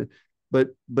 Uh, but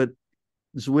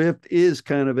Zwift is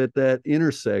kind of at that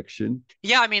intersection.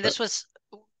 Yeah, I mean, this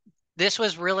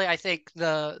was really, I think,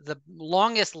 the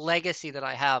longest legacy that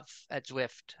I have at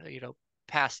Zwift,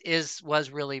 past was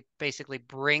really basically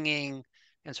bringing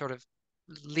and sort of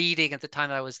leading at the time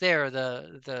that I was there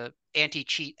the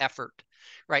anti-cheat effort,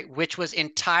 right, which was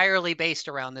entirely based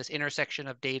around this intersection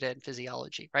of data and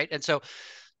physiology, right? And so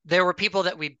there were people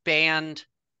that we banned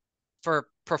for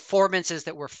performances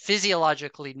that were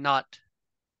physiologically not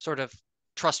sort of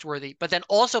trustworthy, but then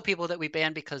also people that we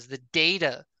banned because the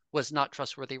data was not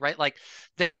trustworthy, right? Like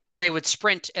they would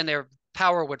sprint and their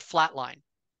power would flatline,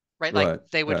 right? Like Right.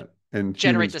 they would Yeah. And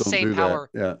generate humans the don't same do that. power,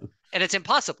 Yeah. and it's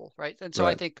impossible, right? And so I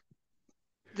Right. think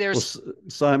Well, there's,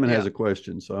 Simon has yeah, a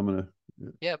question, so I'm going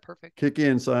to yeah, perfect. kick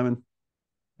in, Simon.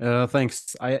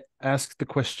 Thanks. I asked the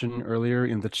question earlier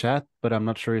in the chat, but I'm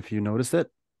not sure if you noticed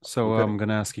it. So Okay. I'm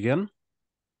gonna ask again.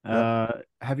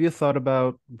 Have you thought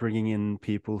about bringing in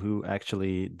people who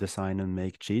actually design and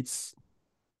make cheats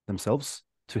themselves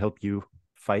to help you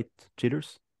fight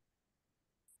cheaters?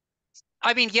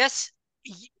 I mean, yes,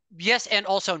 and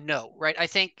also no, right? I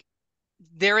think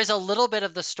there is a little bit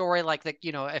of the story like that,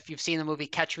 if you've seen the movie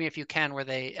Catch Me If You Can, where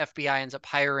the FBI ends up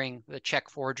hiring the check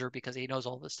forger because he knows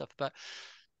all this stuff. But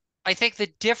I think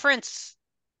the difference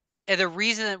and the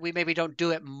reason that we maybe don't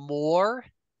do it more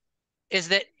is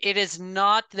that it is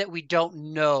not that we don't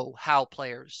know how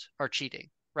players are cheating,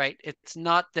 right? It's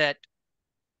not that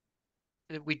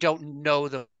we don't know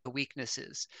the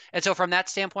weaknesses. And so from that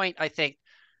standpoint, I think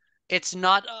it's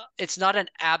not an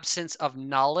absence of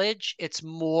knowledge. It's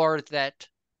more that,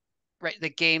 right, the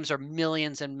games are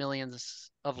millions and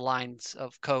millions of lines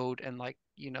of code, and like,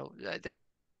 the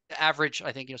average,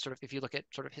 I think, sort of, if you look at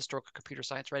sort of historical computer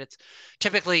science, right, it's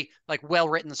typically like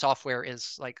well-written software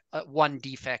is like one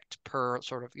defect per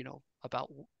sort of, about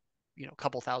a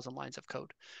couple thousand lines of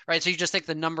code, right? So you just think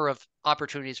the number of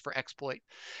opportunities for exploit.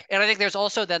 And I think there's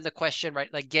also then the question,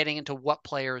 right, like getting into what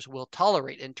players will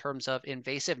tolerate in terms of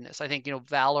invasiveness. I think,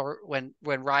 Valor, when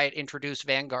Riot introduced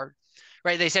Vanguard,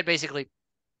 right, they said basically,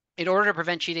 in order to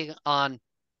prevent cheating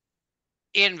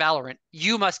in Valorant,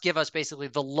 you must give us basically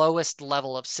the lowest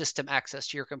level of system access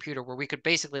to your computer, where we could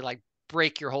basically like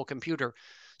break your whole computer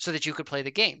so that you could play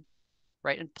the game,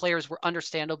 right? And players were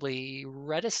understandably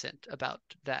reticent about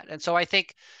that. And so I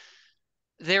think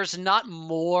there's not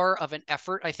more of an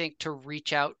effort, I think, to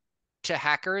reach out to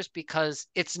hackers, because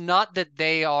it's not that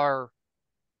there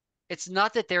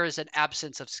is an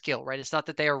absence of skill, right? It's not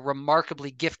that they are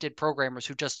remarkably gifted programmers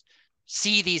who just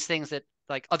see these things that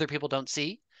like other people don't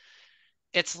see.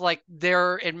 It's like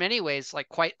they're in many ways like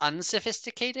quite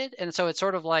unsophisticated. And so it's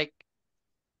sort of like,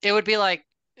 it would be like,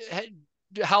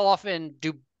 how often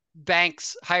do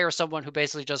banks hire someone who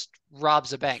basically just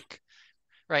robs a bank,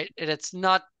 right? And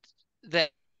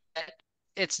that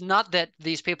it's not that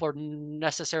these people are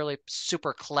necessarily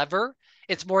super clever.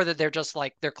 It's more that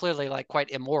they're clearly like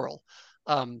quite immoral.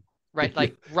 Right?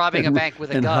 Like robbing a bank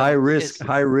with a and gun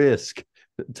high risk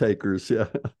takers. Yeah.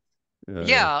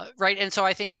 Yeah, right. And so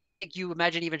I think you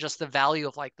imagine even just the value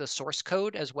of like the source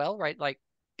code as well, right? Like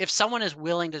if someone is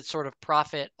willing to sort of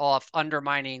profit off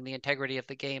undermining the integrity of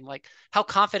the game, like how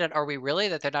confident are we really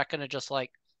that they're not going to just like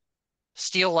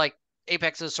steal like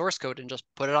Apex's source code and just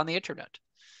put it on the internet?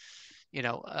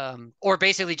 Or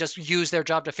basically just use their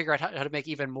job to figure out how to make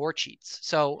even more cheats.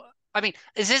 So, I mean,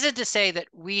 this isn't to say that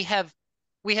we have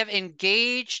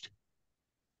engaged.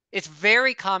 It's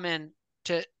very common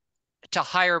to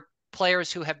hire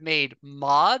players who have made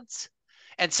mods,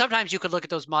 and sometimes you could look at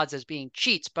those mods as being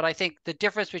cheats. But I think the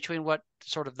difference between what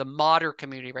sort of the modder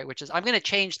community, right, which is I'm going to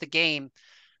change the game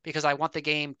because I want the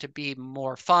game to be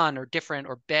more fun or different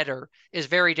or better, is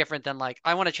very different than like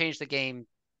I want to change the game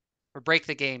or break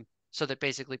the game so that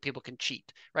basically people can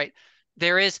cheat, right?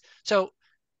 There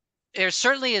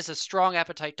certainly is a strong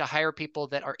appetite to hire people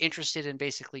that are interested in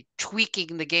basically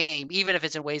tweaking the game, even if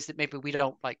it's in ways that maybe we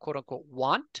don't like, quote unquote,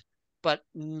 want, but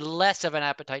less of an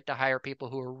appetite to hire people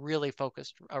who are really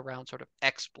focused around sort of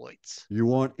exploits. You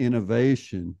want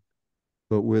innovation,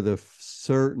 but with a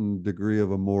certain degree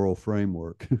of a moral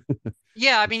framework.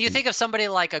 Yeah, I mean, you think of somebody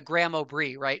like a Graham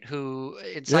O'Brien, right, who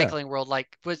in cycling world,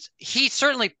 like he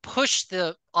certainly pushed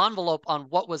the envelope on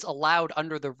what was allowed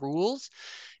under the rules.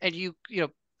 And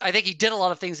I think he did a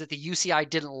lot of things that the UCI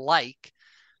didn't like,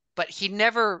 but he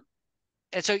never,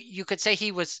 and so you could say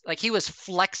he was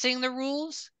flexing the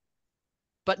rules,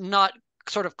 but not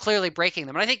sort of clearly breaking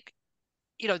them. And I think,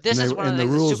 this is one of the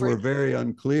things. The rules were very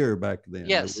unclear back then.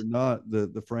 Yes. They were not,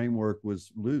 the framework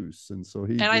was loose. And so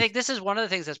I think this is one of the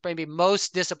things that's maybe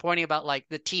most disappointing about like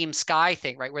the Team Sky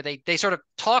thing, right? Where they sort of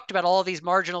talked about all of these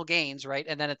marginal gains, right?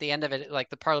 And then at the end of it,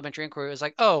 like the parliamentary inquiry was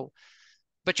like, oh,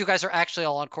 but you guys are actually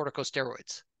all on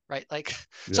corticosteroids, right? Like,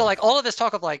 so like all of this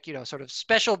talk of like, sort of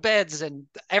special beds and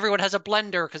everyone has a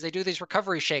blender because they do these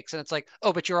recovery shakes. And it's like,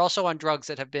 oh, but you're also on drugs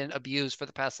that have been abused for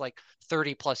the past like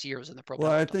 30 plus years in the pro.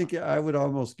 Well, I think I would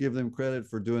almost give them credit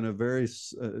for doing a very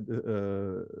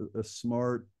a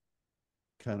smart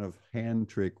kind of hand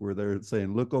trick where they're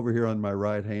saying, look over here on my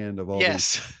right hand of all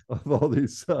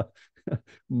these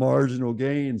marginal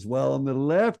gains. While on the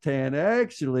left hand,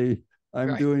 actually,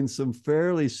 I'm doing some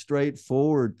fairly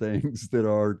straightforward things that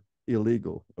are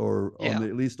illegal or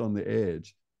at least on the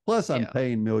edge. Plus, I'm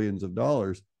paying millions of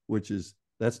dollars,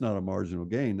 that's not a marginal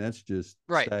gain. That's just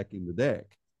stacking the deck,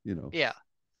 Yeah.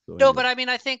 So no, but I mean,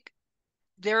 I think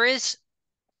there is,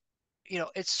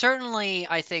 it's certainly,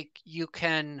 I think you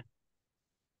can,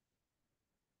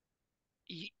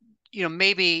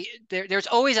 maybe there's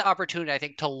always an opportunity, I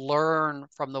think, to learn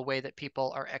from the way that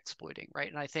people are exploiting, right?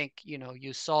 And I think,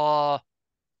 you saw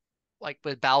like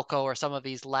with Balco or some of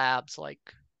these labs, like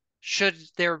should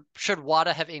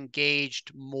WADA have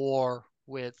engaged more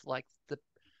with like the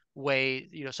way,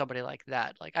 somebody like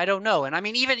that? Like, I don't know. And I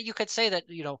mean, even you could say that,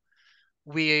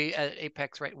 we at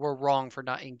Apex, right, we're wrong for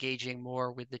not engaging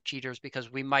more with the cheaters because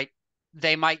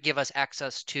they might give us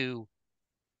access to,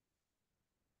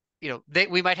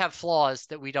 we might have flaws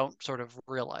that we don't sort of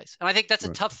realize. And I think that's a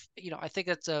tough, I think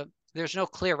there's no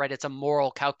clear, right? It's a moral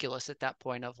calculus at that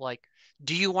point of like,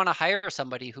 do you want to hire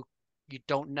somebody who you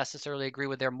don't necessarily agree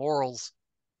with their morals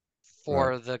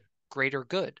for the greater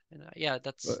good. And yeah,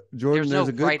 that's Jordan. There's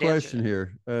a good right question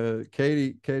here.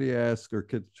 Katie asked, or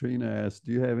Katrina asked,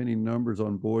 do you have any numbers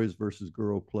on boys versus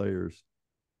girl players?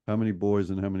 How many boys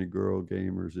and how many girl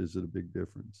gamers? Is it a big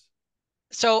difference?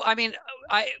 So I mean,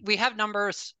 we have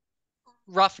numbers,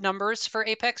 rough numbers for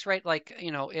Apex, right? Like,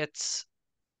 you know, it's,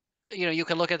 you know, you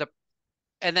can look at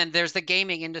and then there's the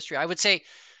gaming industry. I would say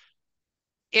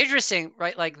interesting,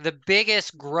 right? Like the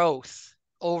biggest growth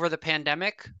over the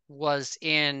pandemic was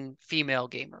in female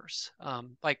gamers.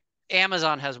 Like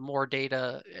Amazon has more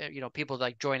data, you know, people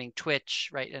like joining Twitch,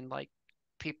 right? And like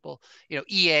people, you know,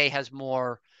 EA has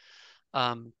more.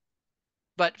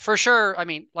 But for sure, I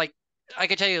mean, like I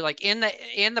could tell you, like in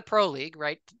the pro league,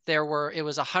 right? It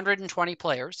was 120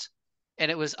 players,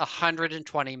 and it was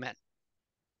 120 men,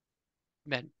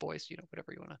 boys, you know,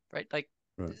 whatever you want to, right? Like,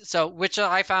 so which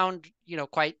I found, you know,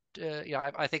 quite, you know,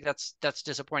 I think that's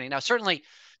disappointing. Now, certainly,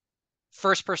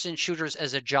 first-person shooters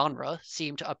as a genre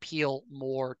seem to appeal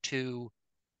more to,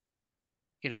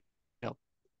 you know,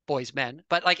 boys, men,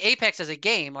 but like Apex as a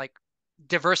game, like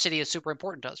diversity is super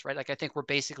important to us, right? Like I think we're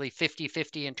basically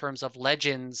 50-50 in terms of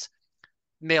legends,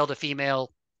 male to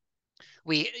female.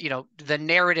 We, you know, the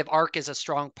narrative arc is a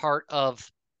strong part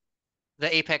of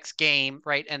the Apex game,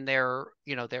 right? And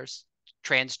you know, there's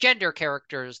transgender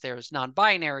characters, there's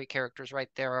non-binary characters, right?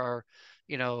 There are,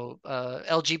 you know,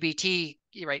 LGBT,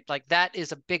 right? Like that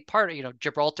is a big part of, you know,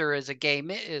 Gibraltar is a gay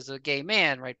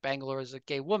man, right? Bangalore is a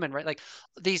gay woman, right? Like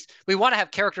we want to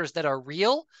have characters that are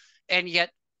real, and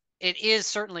yet it is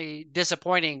certainly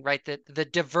disappointing, right? That the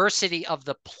diversity of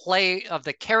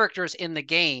the characters in the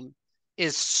game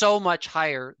is so much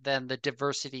higher than the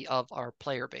diversity of our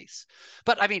player base.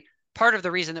 But I mean, part of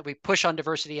the reason that we push on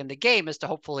diversity in the game is to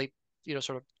hopefully, you know,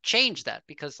 sort of change that,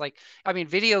 because like, I mean,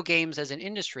 video games as an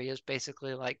industry is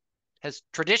basically like, has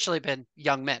traditionally been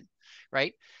young men,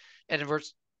 right? And we're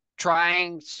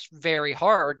trying very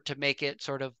hard to make it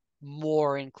sort of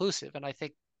more inclusive. And I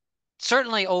think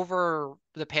certainly over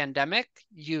the pandemic,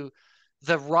 the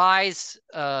rise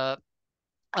in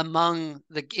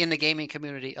the gaming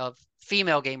community of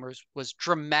female gamers was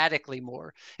dramatically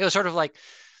more. It was sort of like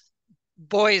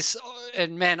boys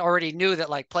and men already knew that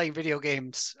like playing video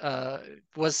games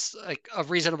was like a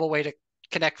reasonable way to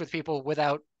connect with people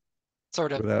without when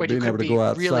you being able could to be go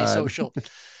outside. really social.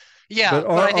 Yeah, but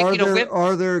I think, you know,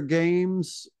 are there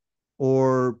games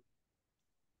or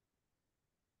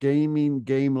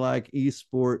game-like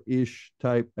esport-ish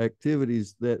type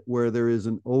activities where there is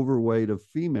an overweight of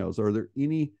females? Are there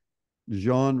any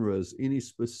genres, any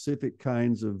specific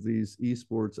kinds of these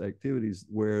esports activities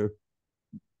where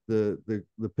the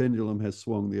pendulum has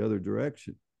swung the other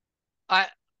direction?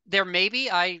 There may be.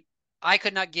 I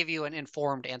could not give you an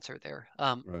informed answer there.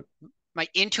 Right. My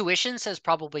intuition says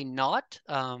probably not.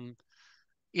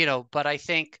 You know, but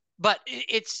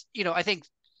it's, you know, I think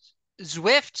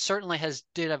Zwift certainly has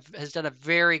done a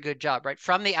very good job, right?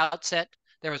 From the outset,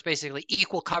 there was basically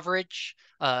equal coverage,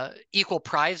 equal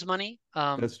prize money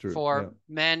That's true. for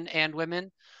men and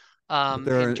women. But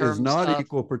there in terms is not of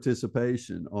equal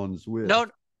participation on Zwift.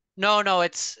 No.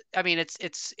 I mean,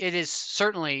 it is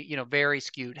certainly, you know, very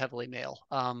skewed heavily male.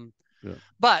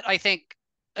 But I think,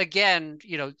 again,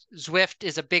 you know, Zwift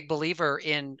is a big believer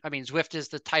in, I mean, Zwift is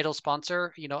the title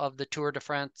sponsor, you know, of the Tour de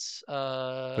France,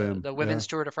 the women's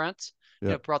Tour de France, you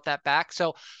know, brought that back.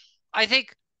 So I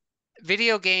think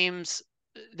video games,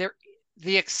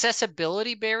 the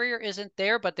accessibility barrier isn't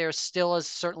there, but there still is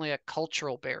certainly a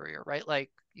cultural barrier, right?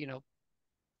 Like, you know,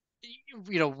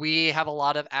 we have a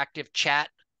lot of active chat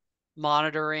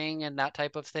monitoring and that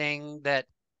type of thing that,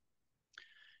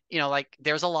 you know, like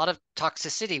there's a lot of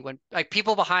toxicity when like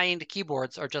people behind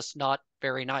keyboards are just not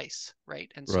very nice,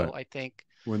 right? And so I think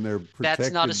when they're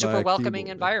that's not a super welcoming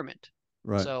environment.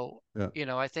 Right. So, you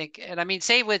know, I think, and I mean,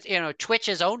 say with, you know,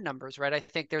 Twitch's own numbers, right? I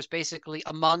think there's basically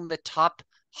among the top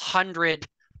 100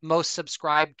 most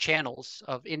subscribed channels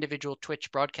of individual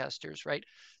Twitch broadcasters, right?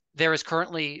 There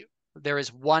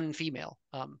is one female,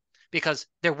 because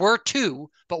there were two,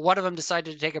 but one of them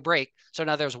decided to take a break. So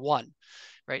now there's one,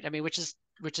 right? I mean, which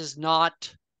is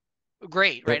not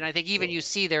great, right? And I think even you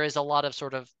see there is a lot of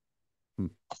sort of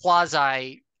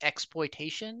quasi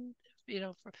exploitation, you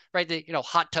know, right? The, you know,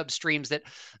 hot tub streams, that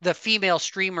the female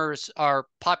streamers are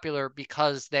popular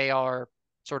because they are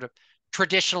sort of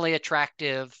traditionally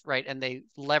attractive, right? And they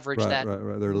leverage that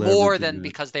more than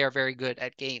because they are very good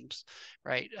at games,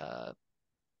 right?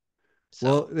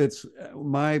 Well, it's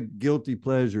my guilty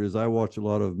pleasure is I watch a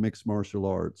lot of mixed martial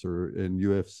arts, in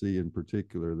UFC in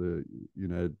particular, the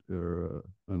United or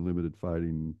Unlimited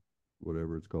Fighting,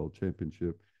 whatever it's called,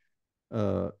 championship.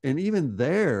 And even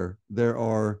there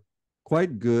are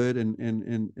quite good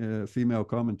and female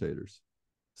commentators.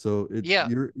 So Yeah.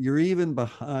 you're even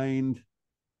behind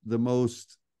the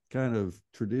most kind of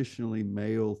traditionally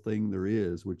male thing there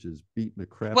is, which is beating the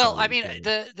crap Well, out I of mean, each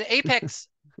other. the Apex,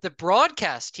 the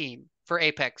broadcast team for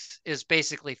Apex is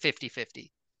basically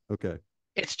 50-50. Okay.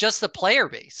 It's just the player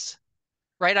base,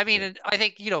 right? I mean, Yeah. and I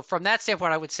think, from that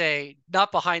standpoint, I would say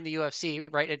not behind the UFC,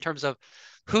 right? In terms of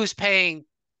who's paying,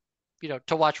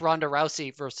 to watch Ronda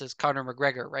Rousey versus Conor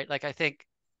McGregor, right? Like, I think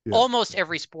Yeah. almost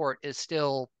every sport is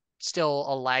still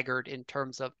a laggard in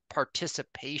terms of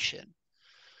participation.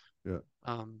 Yeah.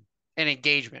 And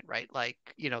engagement, right? Like,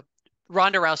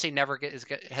 Ronda Rousey never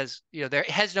has, there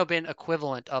has no been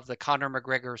equivalent of the Conor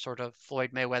McGregor sort of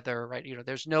Floyd Mayweather, right?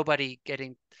 There's nobody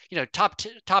getting,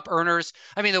 top earners.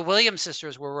 I mean, the Williams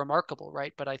sisters were remarkable,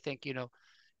 right? But I think,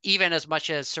 even as much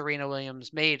as Serena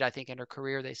Williams made, I think in her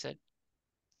career, they said,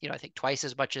 I think twice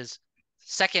as much as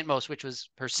second most, which was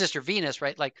her sister Venus,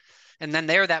 right? Like, and then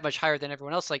they're that much higher than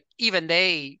everyone else. Like, even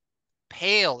they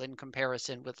pale in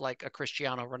comparison with like a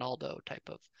Cristiano Ronaldo type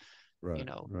of, Right.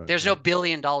 there's no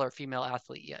billion-dollar female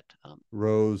athlete yet.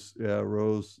 Rose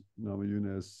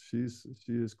Namajunas,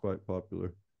 she is quite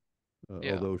popular,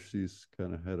 Yeah. although she's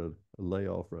kind of had a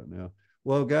layoff right now.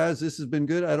 Well, guys, this has been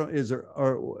good.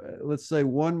 Let's say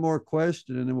one more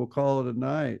question and then we'll call it a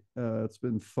night. It's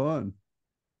been fun.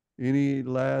 Any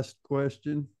last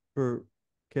question for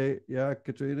Kate? Yeah,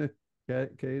 Katrina,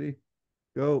 Katie,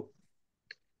 go.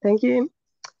 Thank you.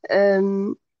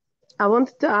 I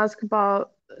wanted to ask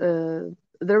about the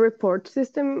report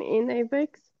system in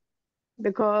Apex,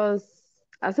 because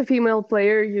as a female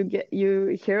player,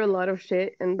 you hear a lot of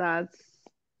shit, and that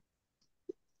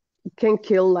can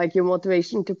kill like your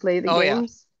motivation to play the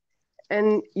games.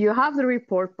 And you have the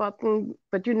report button,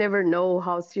 but you never know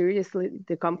how seriously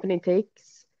the company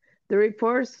takes the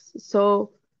reports.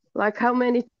 So, like, how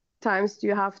many times do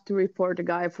you have to report a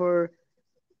guy for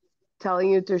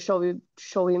telling you to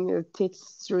show him your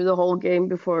tits through the whole game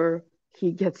before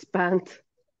he gets banned?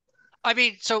 I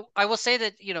mean, so I will say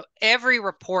that, every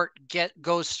report I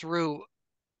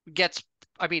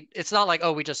mean, it's not like,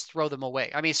 oh, we just throw them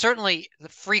away. I mean, certainly the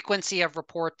frequency of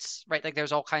reports, right? Like,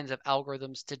 there's all kinds of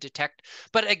algorithms to detect.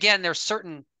 But again, there's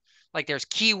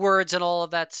keywords and all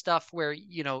of that stuff where,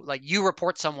 like, you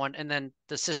report someone and then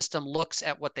the system looks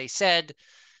at what they said.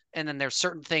 And then there's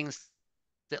certain things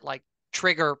that like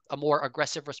trigger a more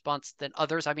aggressive response than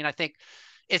others. I mean, I think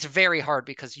it's very hard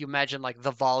because you imagine like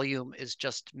the volume is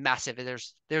just massive.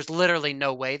 There's literally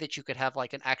no way that you could have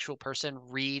like an actual person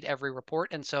read every report.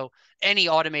 And so any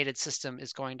automated system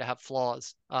is going to have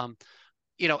flaws. And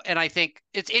I think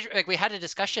it's like we had a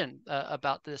discussion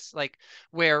about this, like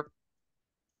where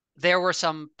there were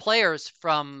some players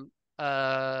from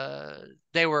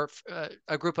they were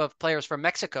a group of players from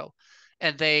Mexico,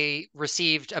 and they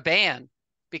received a ban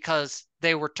because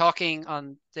they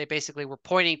basically were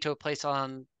pointing to a place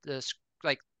on this,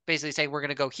 like basically saying we're going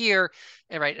to go here,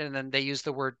 and right, and then they used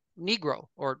the word negro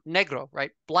or negro,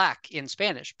 right, black in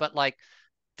Spanish, but like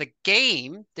the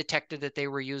game detected that they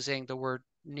were using the word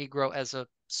negro as a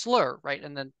slur, right,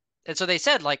 and so they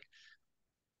said like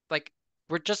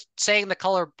we're just saying the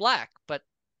color black, but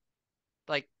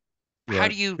like how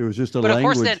do you? It was just a But of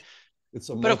course, language. then, It's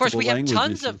a but of course, multiple we have language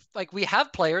tons issue. of like we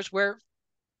have players where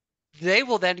they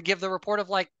will then give the report of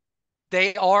like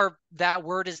that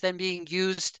word is then being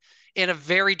used in a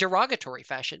very derogatory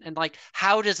fashion, and like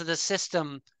how does the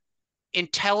system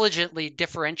intelligently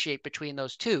differentiate between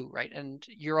those two, right? And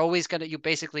you're always gonna you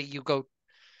go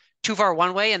too far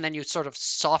one way and then you sort of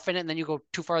soften it and then you go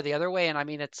too far the other way, and I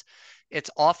mean it's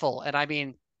awful. And I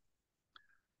mean,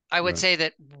 I would say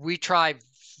that we try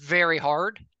very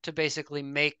hard to basically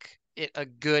make it a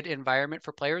good environment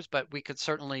for players, but we could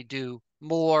certainly do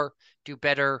more, do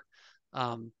better.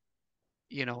 And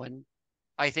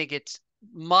I think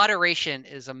moderation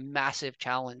is a massive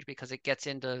challenge because it gets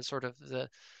into sort of the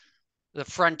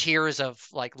frontiers of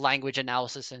like language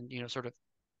analysis and, sort of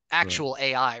actual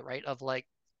AI, right? Of like,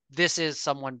 this is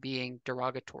someone being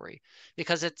derogatory,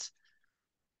 because it's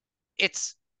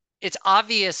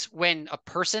obvious when a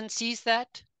person sees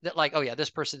that like, oh yeah,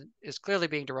 this person is clearly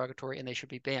being derogatory and they should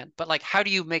be banned. But like, how do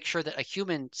you make sure that a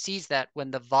human sees that when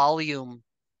the volume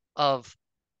of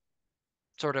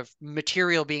sort of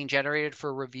material being generated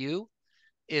for review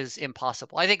is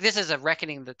impossible? I think this is a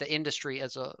reckoning that the industry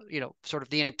as a, sort of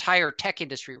the entire tech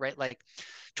industry, right? Like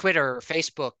Twitter,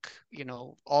 Facebook,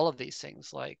 all of these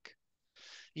things, like,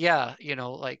 yeah,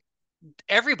 like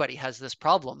everybody has this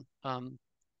problem.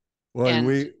 Well, and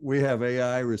And we have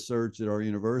AI research at our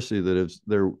university that is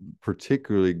they're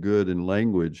particularly good in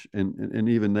language, and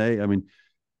even they, I mean,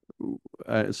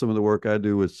 some of the work I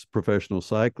do with professional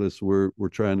cyclists, we're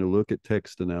trying to look at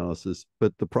text analysis.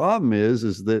 But the problem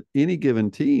is that any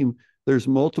given team, there's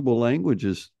multiple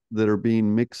languages that are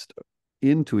being mixed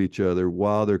into each other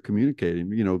while they're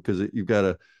communicating. You know, because you've got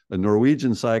a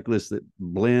Norwegian cyclist that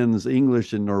blends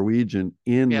English and Norwegian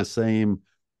in the same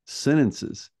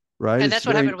sentences, right? And that's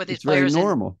what happened with these it's very players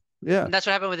normal. Yeah. And that's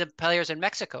what happened with the players in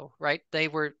Mexico, right? They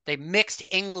mixed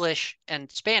English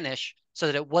and Spanish so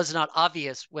that it was not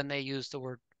obvious when they used the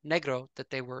word negro that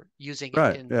they were using it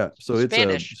Right. in Yeah. So it's a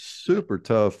Spanish. super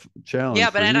tough challenge Yeah,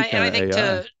 for but any and kind I of think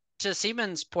AI. to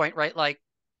Siemens' point, right? Like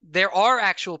there are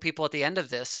actual people at the end of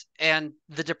this, and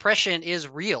the depression is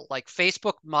real. Like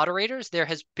Facebook moderators, there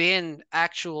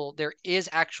is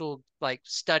actual like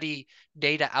study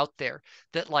data out there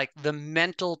that like the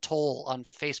mental toll on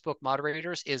Facebook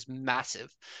moderators is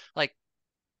massive. Like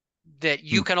that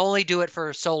you can only do it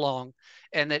for so long,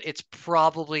 and that it's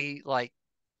probably like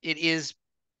it is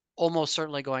almost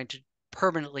certainly going to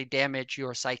permanently damage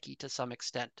your psyche to some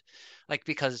extent, like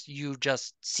because you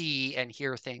just see and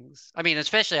hear things. I mean,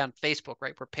 especially on Facebook,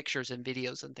 right, where pictures and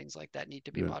videos and things like that need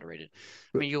to be moderated.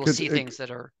 I mean, you will see things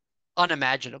that are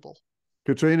unimaginable.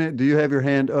 Katrina, do you have your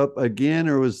hand up again,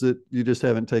 or was it you just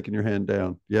haven't taken your hand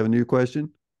down? You have a new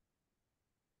question?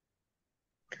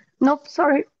 Nope,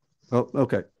 sorry. Oh,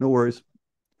 okay. No worries.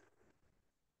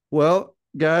 Well,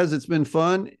 guys, it's been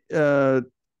fun.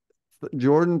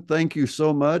 Jordan, thank you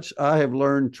so much. I have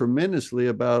learned tremendously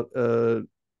about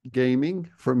gaming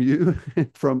from you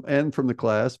from the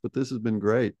class, but this has been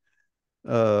great.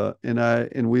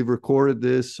 And we've recorded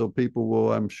this so people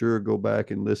will, I'm sure, go back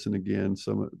and listen again,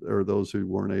 some or those who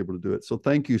weren't able to do it. So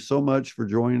thank you so much for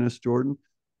joining us, Jordan.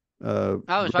 Oh,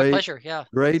 it's my pleasure. Yeah.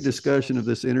 Great discussion of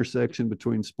this intersection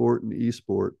between sport and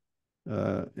esport.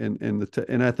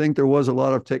 And I think there was a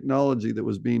lot of technology that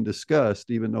was being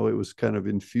discussed, even though it was kind of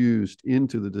infused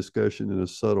into the discussion in a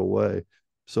subtle way.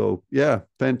 So yeah,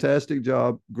 fantastic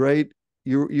job. Great.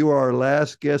 You are our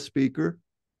last guest speaker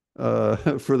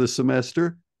for the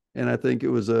semester, and I think it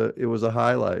was a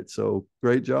highlight. So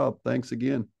great job. Thanks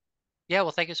again. Yeah,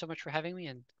 well, thank you so much for having me.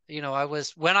 And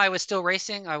when I was still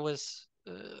racing,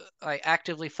 I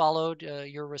actively followed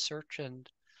your research, and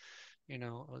I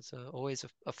was always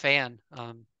a fan.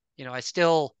 I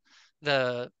still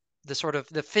the sort of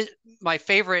my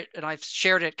favorite, and I've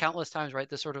shared it countless times, right?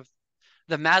 The sort of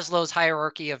the Maslow's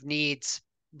hierarchy of needs,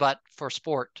 but for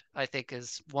sport, I think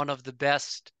is one of the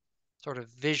best sort of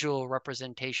visual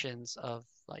representations of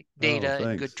like data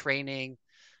and good training.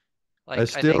 I Like I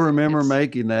still think remember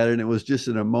making that, and it was just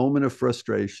in a moment of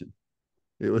frustration.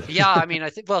 It was yeah, I mean, I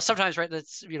think sometimes right,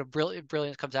 that's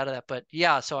brilliance comes out of that, but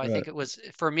yeah, so I think it was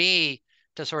for me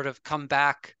to sort of come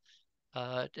back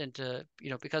and to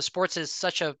because sports is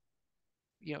such a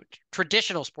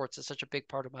traditional sports is such a big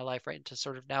part of my life, right, and to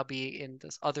sort of now be in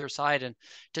this other side and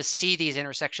to see these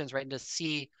intersections, right, and to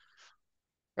see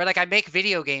right, like I make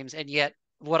video games, and yet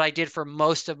what I did for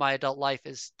most of my adult life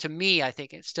is, to me, I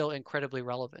think it's still incredibly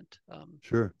relevant.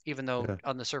 Sure. Even though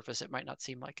on the surface it might not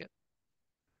seem like it.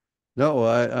 No,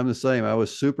 I'm the same. I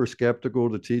was super skeptical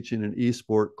to teaching an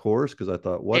esport course because I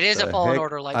thought, what it is the a Fallen heck?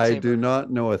 Order lightsaber. I do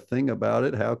not know a thing about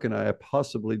it. How can I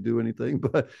possibly do anything?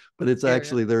 But it's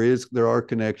actually there are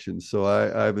connections. So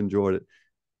I've enjoyed it.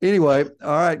 Anyway,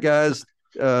 all right, guys.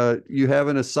 You have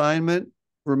an assignment.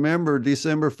 Remember,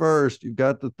 December 1st, you've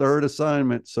got the third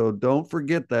assignment. So don't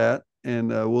forget that. And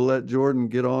we'll let Jordan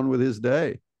get on with his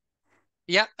day.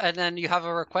 Yep, and then you have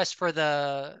a request for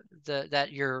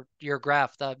your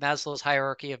graph, the Maslow's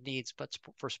hierarchy of needs, but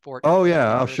for sport. Oh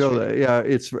yeah, I'll show that. Yeah,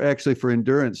 it's actually for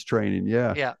endurance training.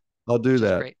 Yeah, yeah, I'll do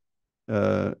that. Great.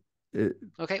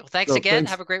 Okay, well, thanks again.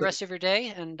 Have a great rest of your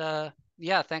day, and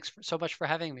yeah, thanks so much for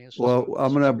having me. Well,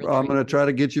 I'm gonna try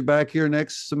to get you back here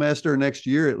next semester, next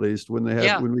year at least, when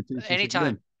we teach this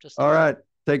anytime. Again. All right,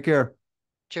 take care.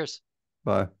 Cheers.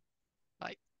 Bye.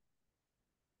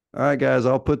 All right, guys,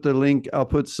 I'll put the link. I'll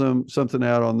put something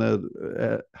out on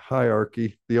the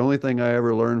hierarchy. The only thing I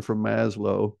ever learned from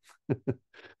Maslow.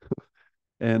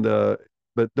 And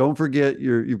but don't forget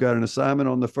you've got an assignment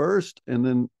on the 1st, and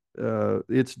then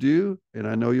it's due, and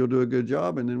I know you'll do a good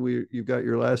job. And then you've got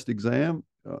your last exam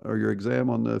or your exam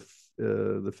on the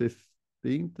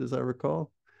 15th, as I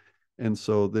recall. And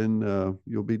so then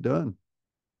you'll be done.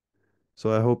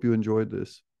 So I hope you enjoyed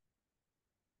this.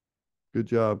 Good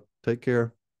job. Take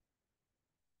care.